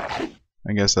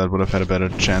 I guess that would have had a better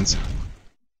chance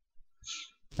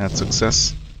at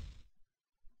success.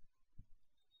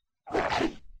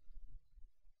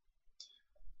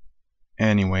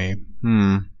 Anyway,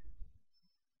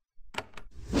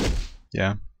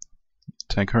 yeah.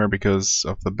 Attack her because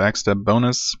of the backstab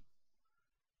bonus.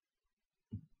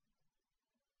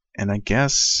 And I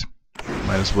guess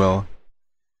might as well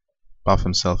buff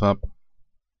himself up.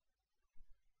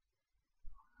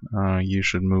 You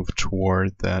should move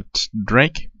toward that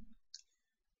drake.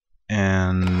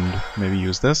 And maybe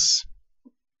use this.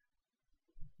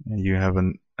 And you have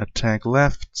an attack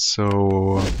left,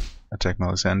 so attack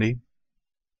Melisande.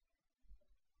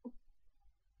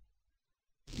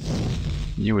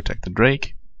 You attack the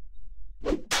drake.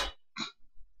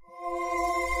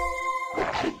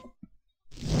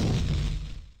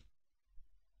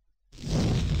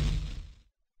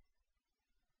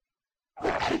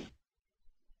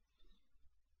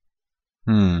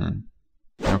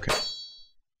 Okay.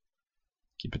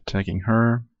 Keep attacking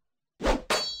her.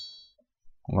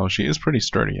 Well, she is pretty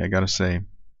sturdy, I gotta say.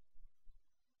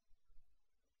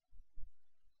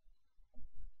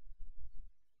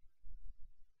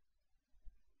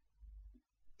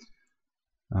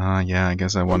 Yeah, I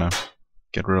guess I wanna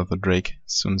get rid of the drake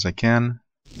as soon as I can.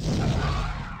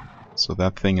 So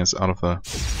that thing is out of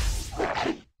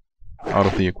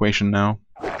the equation now.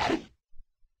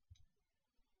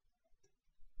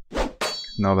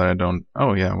 Now that I don't...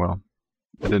 Oh yeah, well,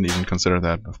 I didn't even consider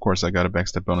that. Of course I got a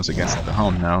backstab bonus against the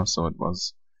hound now, so it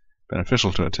was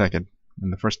beneficial to attack it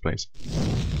in the first place.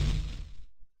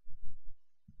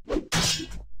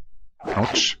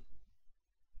 Ouch.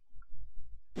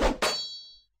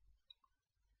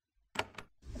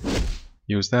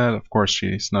 Use that. Of course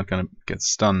she's not gonna get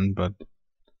stunned, but...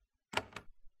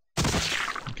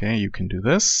 Okay, you can do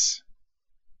this.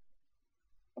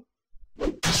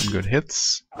 Some good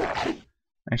hits.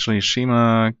 Actually,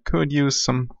 Shima could use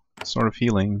some sort of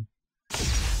healing.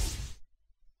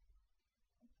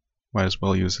 Might as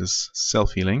well use his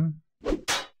self-healing.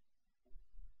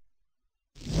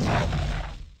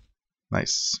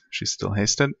 Nice. She's still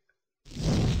hasted.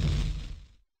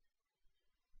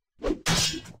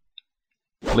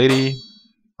 Lady,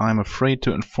 I'm afraid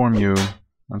to inform you...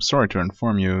 I'm sorry to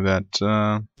inform you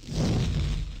that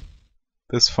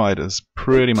this fight is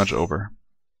pretty much over.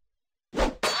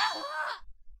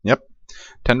 Yep.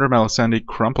 Tender Melisande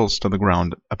crumples to the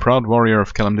ground, a proud warrior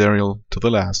of Kalimdariel to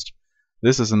the last.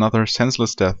 This is another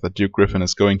senseless death that Duke Griffin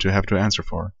is going to have to answer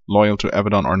for. Loyal to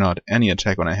Avadon or not, any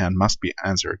attack on a hand must be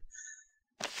answered.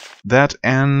 That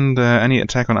and any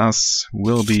attack on us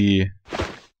will lead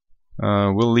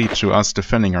to us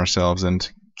defending ourselves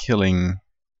and killing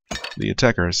the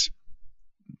attackers.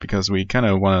 Because we kind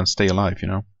of want to stay alive, you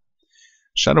know.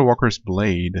 Shadow Walker's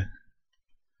Blade.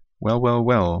 Well, well,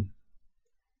 well.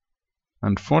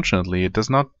 Unfortunately, it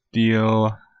does not deal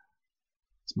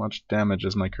as much damage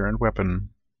as my current weapon.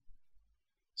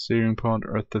 Searing Pod,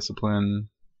 Earth Discipline.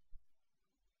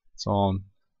 It's all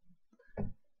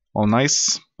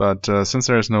nice, but since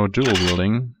there is no dual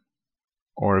wielding,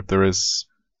 or if there is,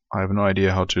 I have no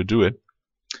idea how to do it.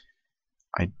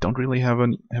 I don't really have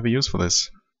a use for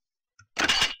this.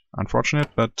 Unfortunate,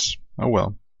 but oh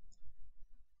well.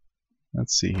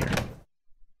 Let's see here.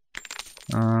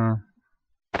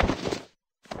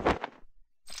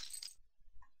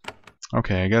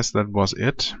 Okay, I guess that was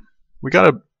it. We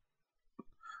got a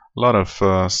lot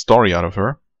of story out of her.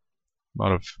 A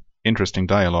lot of interesting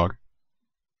dialogue.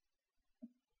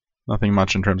 Nothing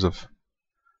much in terms of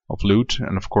loot,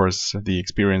 and of course the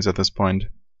experience at this point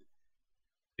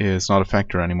is not a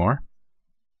factor anymore.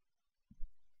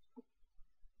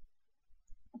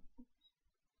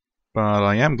 But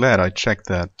I am glad I checked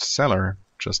that cellar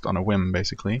just on a whim,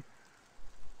 basically.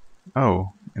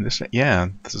 Oh, in this, yeah,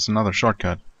 this is another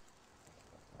shortcut.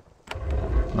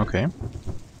 Okay.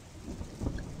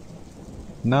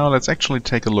 Now let's actually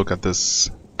take a look at this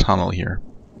tunnel here.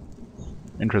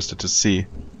 Interested to see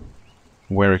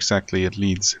where exactly it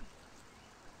leads.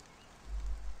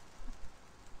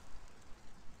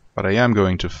 But I am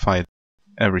going to fight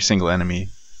every single enemy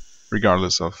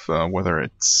regardless of whether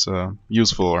it's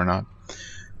useful or not,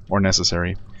 or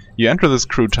necessary. You enter this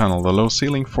crude tunnel. The low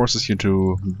ceiling forces you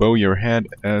to bow your head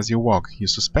as you walk. You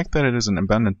suspect that it is an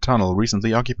abandoned tunnel,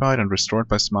 recently occupied and restored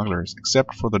by smugglers.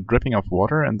 Except for the dripping of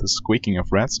water and the squeaking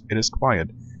of rats, it is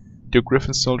quiet. Duke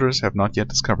Griffin's soldiers have not yet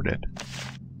discovered it.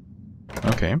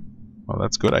 Okay, well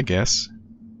that's good, I guess.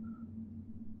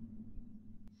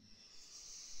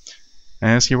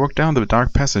 As you walk down the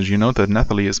dark passage, you note that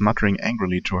Nathalie is muttering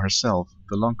angrily to herself.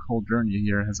 The long cold journey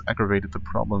here has aggravated the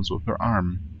problems with her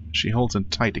arm. She holds it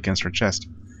tight against her chest.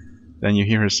 Then you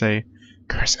hear her say,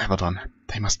 "Curse Avadon,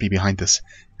 they must be behind this.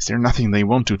 Is there nothing they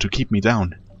won't do to keep me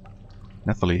down?"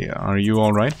 "Nathalie, are you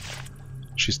alright?"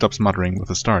 She stops muttering with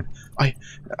a start.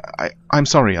 I'm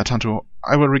sorry, Atantu.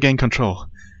 I will regain control.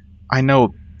 I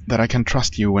know that I can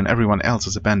trust you when everyone else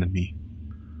has abandoned me."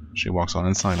 She walks on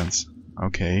in silence.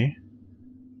 Okay.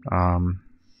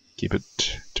 Keep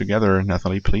it together,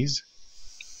 Nathalie, please.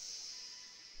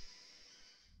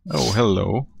 Oh,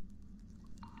 hello.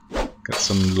 Got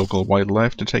some local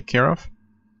wildlife to take care of.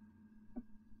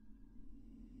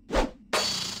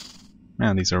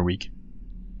 Man, these are weak.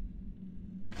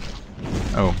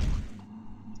 Oh.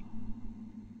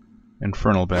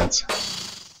 Infernal bats.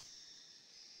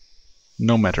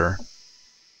 No matter.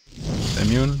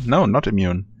 Immune? No, not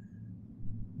immune.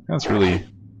 That's really...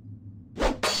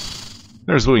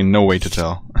 There's really no way to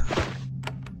tell.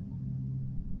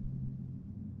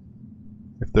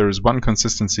 If there's one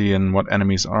consistency in what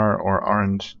enemies are or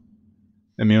aren't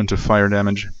immune to fire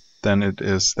damage, then it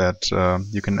is that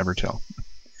you can never tell.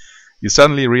 You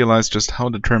suddenly realize just how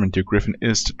determined Duke Griffin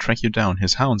is to track you down.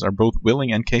 His hounds are both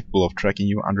willing and capable of tracking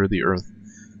you under the earth.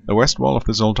 The west wall of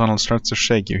this old tunnel starts to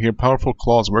shake. You hear powerful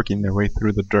claws working their way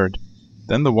through the dirt.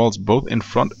 Then the walls both in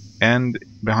front and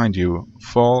behind you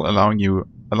fall, allowing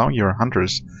your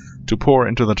hunters to pour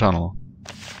into the tunnel.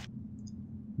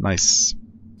 Nice.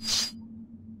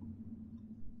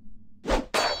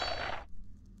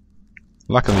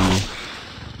 Luckily,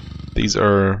 these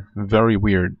are very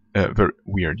weird. Very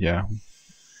weird, yeah.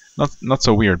 Not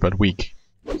so weird, but weak.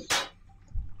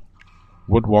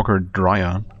 Woodwalker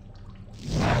Drya.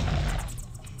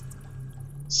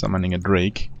 Summoning a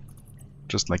drake.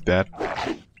 Just like that.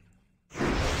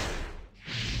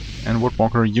 And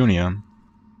Woodwalker Unia.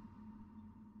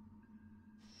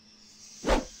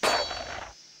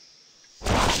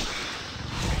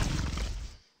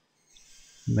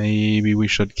 Maybe we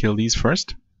should kill these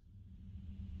first?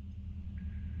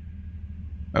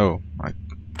 Oh,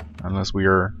 unless we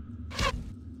are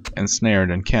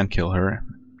ensnared and can't kill her.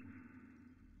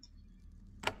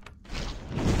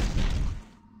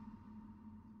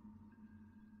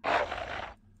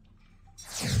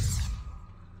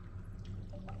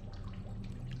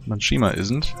 Manshima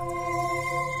isn't.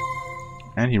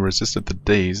 And he resisted the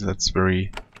daze, that's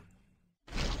very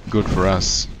good for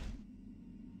us.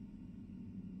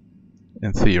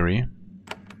 In theory.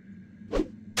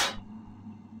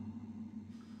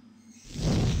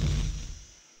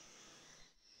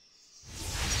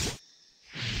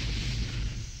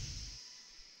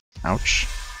 Ouch.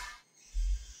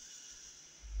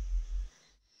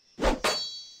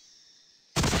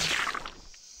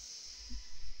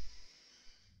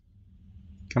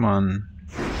 Come on.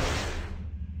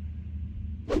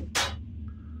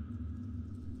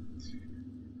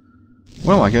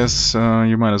 Well, I guess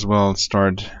you might as well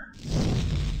start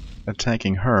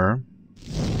attacking her.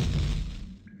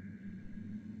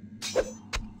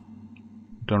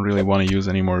 Don't really want to use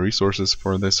any more resources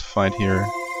for this fight here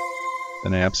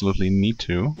than I absolutely need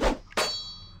to.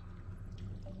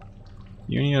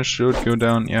 Unia should go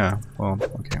down, yeah, well,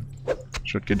 okay.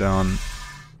 Should go down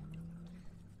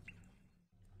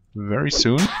very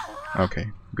soon. Okay,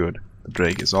 good. The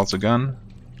Drake is also gone.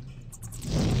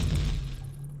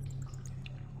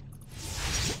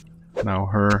 Now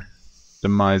her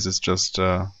demise is just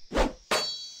a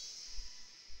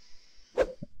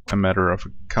matter of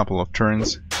a couple of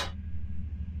turns.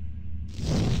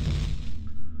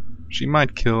 She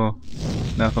might kill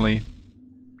Nathalie,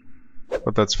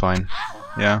 but that's fine.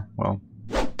 Yeah, well.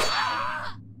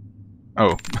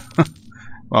 Oh.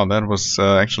 Well, that was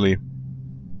actually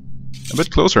a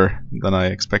bit closer than I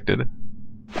expected.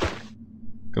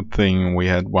 Good thing we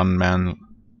had one man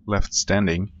left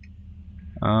standing.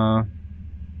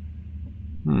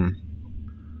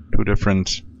 Two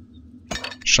different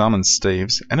shaman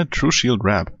staves and a true shield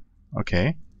wrap.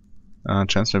 Okay.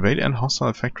 Chance to evade and hostile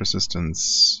effect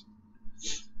resistance.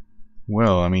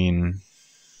 Well, I mean...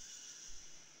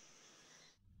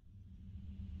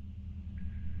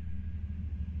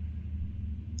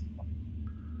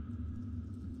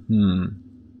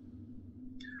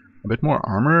 A bit more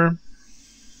armor.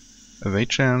 Evade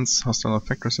chance, hostile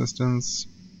effect resistance.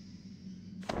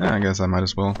 Yeah, I guess I might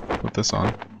as well put this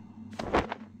on.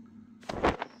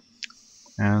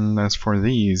 And as for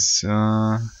these,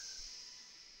 can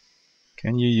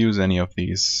you use any of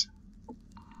these?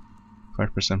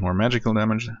 5% more magical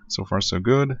damage, so far so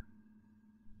good.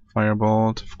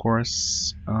 Firebolt, of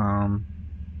course.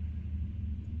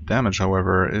 Damage,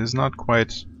 however, is not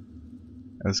quite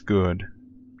as good.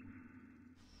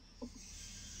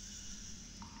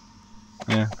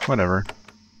 Yeah, whatever.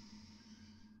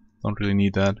 Don't really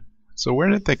need that. So where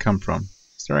did they come from?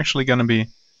 Is there actually gonna be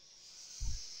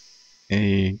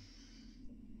a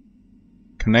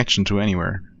connection to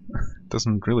anywhere?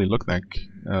 Doesn't really look like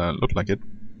it.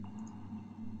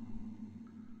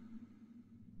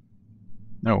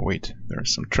 Oh wait,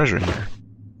 there's some treasure here.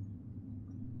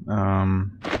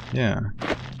 Yeah.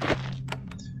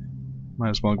 Might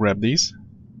as well grab these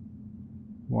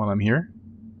while I'm here.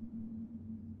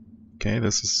 Okay,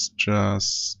 this is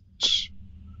just... it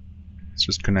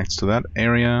just connects to that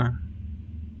area.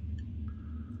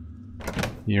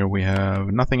 Here we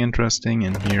have nothing interesting,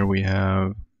 and here we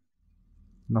have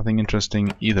nothing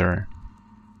interesting either.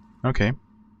 Okay.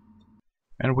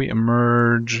 And we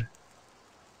emerge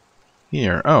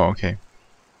here. Oh, okay.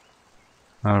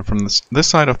 From this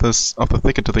side of the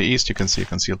thicket to the east, you can see a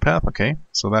concealed path. Okay,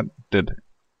 so that did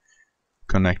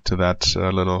connect to that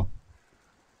little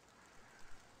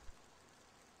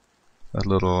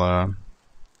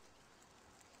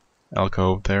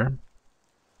alcove there.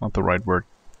 Not the right word,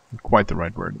 not quite the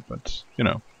right word, but you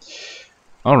know.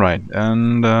 All right,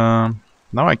 and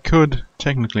now I could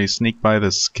technically sneak by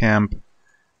this camp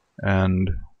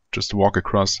and just walk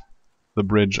across the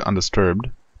bridge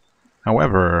undisturbed.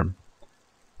 However,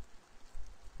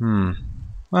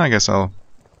 I guess I'll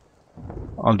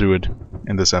do it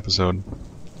in this episode.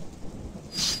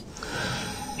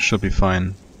 Should be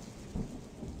fine.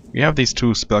 We have these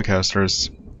two spellcasters.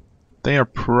 They are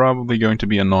probably going to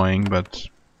be annoying, but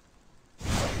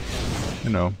you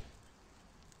know,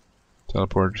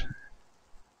 teleport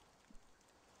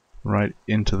right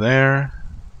into there.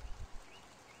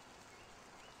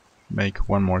 Make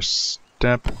one more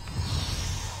step.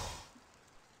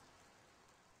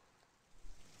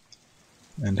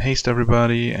 And haste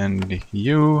everybody, and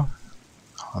you...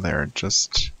 oh, they're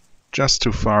just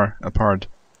too far apart.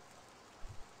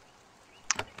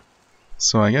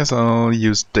 So I guess I'll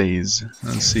use days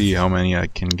and see how many I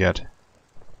can get.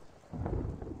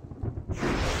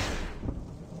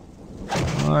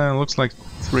 Well, it looks like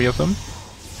 3 of them.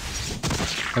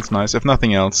 That's nice. If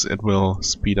nothing else, it will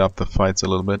speed up the fights a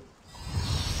little bit,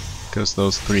 because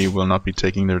those 3 will not be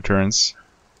taking their turns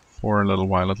for a little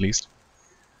while at least.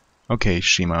 Okay,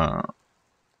 Shima,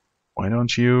 why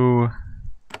don't you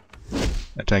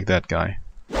attack that guy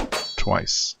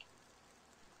twice?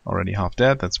 Already half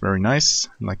dead, that's very nice.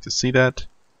 I'd like to see that.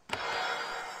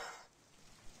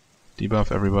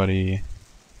 Debuff everybody.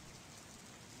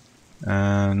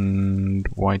 And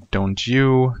why don't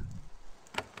you?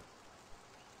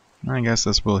 I guess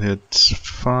this will hit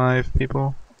 5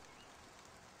 people.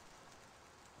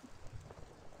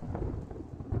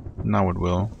 Now it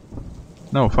will.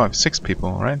 No, 6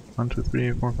 people, right? 1, 2,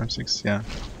 3, 4, 5, 6, yeah.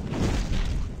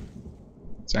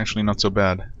 It's actually not so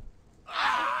bad.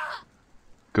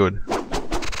 Good.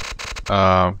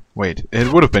 Wait,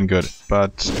 it would have been good,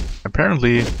 but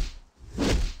apparently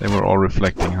they were all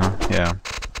reflecting, huh? Yeah.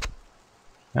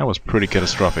 That was pretty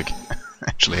catastrophic.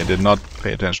 Actually, I did not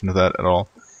pay attention to that at all.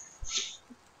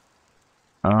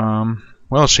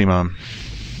 Well, Shima,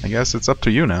 I guess it's up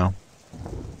to you now.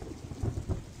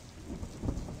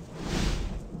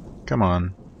 Come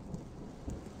on.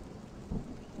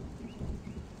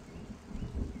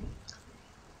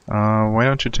 Why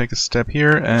don't you take a step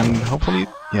here and hopefully...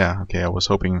 yeah, okay, I was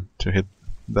hoping to hit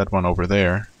that one over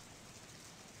there.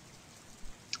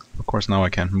 Of course, now I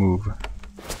can't move.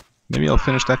 Maybe I'll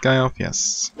finish that guy off?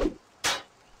 Yes.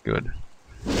 Good.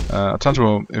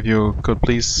 Tanto, if you could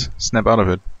please snap out of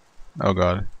it. Oh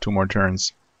god, 2 more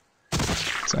turns.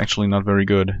 It's actually not very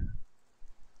good.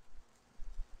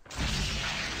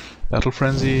 Battle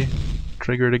Frenzy,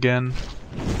 triggered again.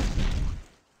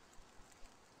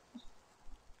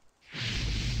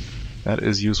 That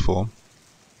is useful.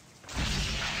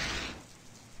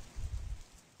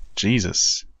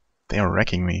 Jesus, they are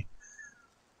wrecking me.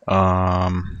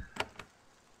 My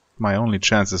only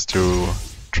chance is to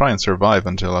try and survive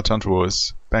until Atantuo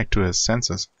is back to his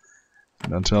senses.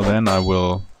 And until then I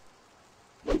will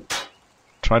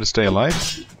try to stay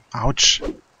alive. Ouch!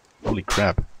 Holy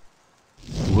crap.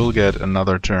 We'll get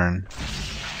another turn.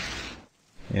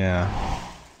 Yeah.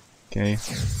 Okay.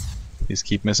 Please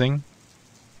keep missing.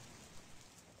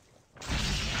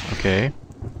 Okay.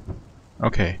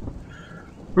 Okay.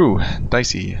 Ooh,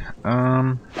 dicey.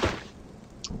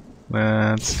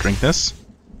 Let's drink this.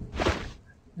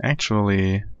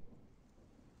 Actually,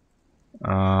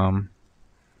 no,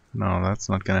 that's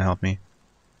not gonna help me.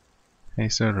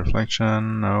 Hasted,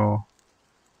 reflection, no.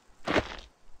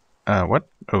 What?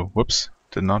 Oh, whoops.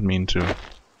 Did not mean to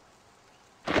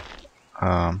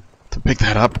pick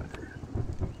that up.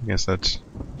 I guess that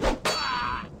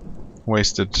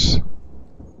wasted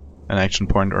an action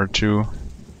point or two.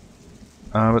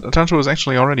 But Atancho was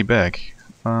actually already back.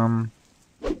 Not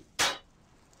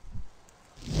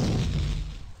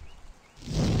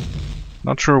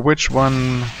sure which of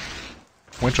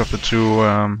the two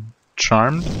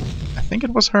charmed. I think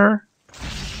it was her.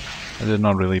 I did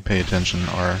not really pay attention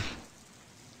or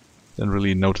didn't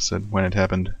really notice it when it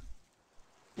happened.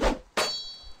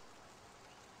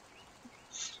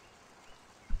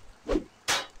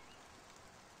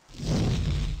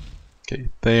 Okay,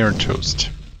 they are toast.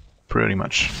 Pretty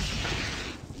much.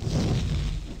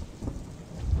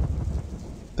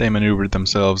 They maneuvered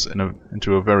themselves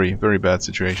into a very, very bad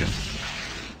situation.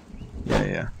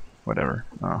 Yeah, whatever.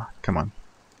 Oh, come on.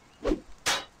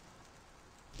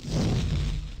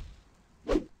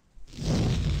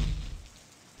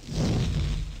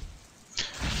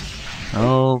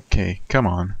 Okay, come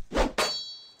on.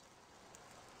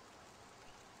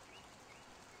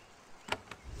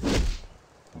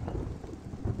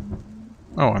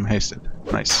 Oh, I'm hasted.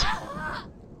 Nice.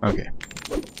 Okay.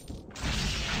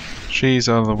 She's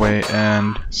out of the way,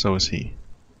 and so is he.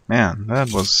 Man,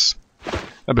 that was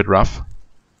a bit rough.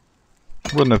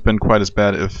 Wouldn't have been quite as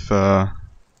bad if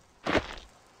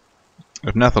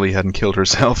Nathalie hadn't killed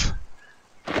herself.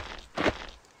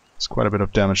 It's quite a bit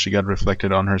of damage she got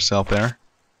reflected on herself there.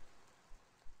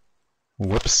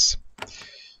 Whoops.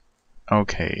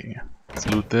 Okay, let's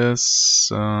loot this.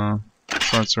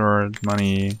 Short sword,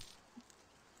 money,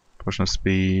 potion of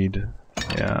speed.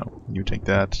 Yeah, you take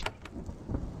that.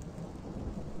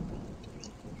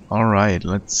 Alright,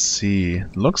 let's see.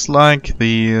 Looks like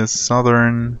the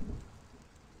southern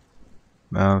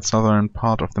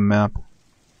part of the map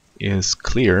is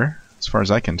clear, as far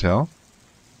as I can tell.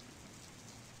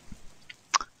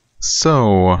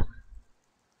 So,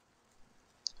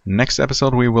 next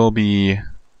episode we will be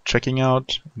checking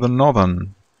out the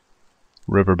northern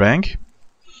riverbank.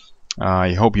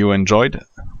 I hope you enjoyed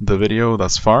the video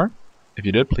thus far. If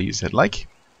you did, please hit like,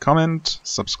 comment,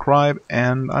 subscribe,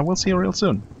 and I will see you real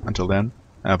soon. Until then,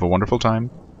 have a wonderful time,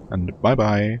 and bye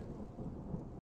bye.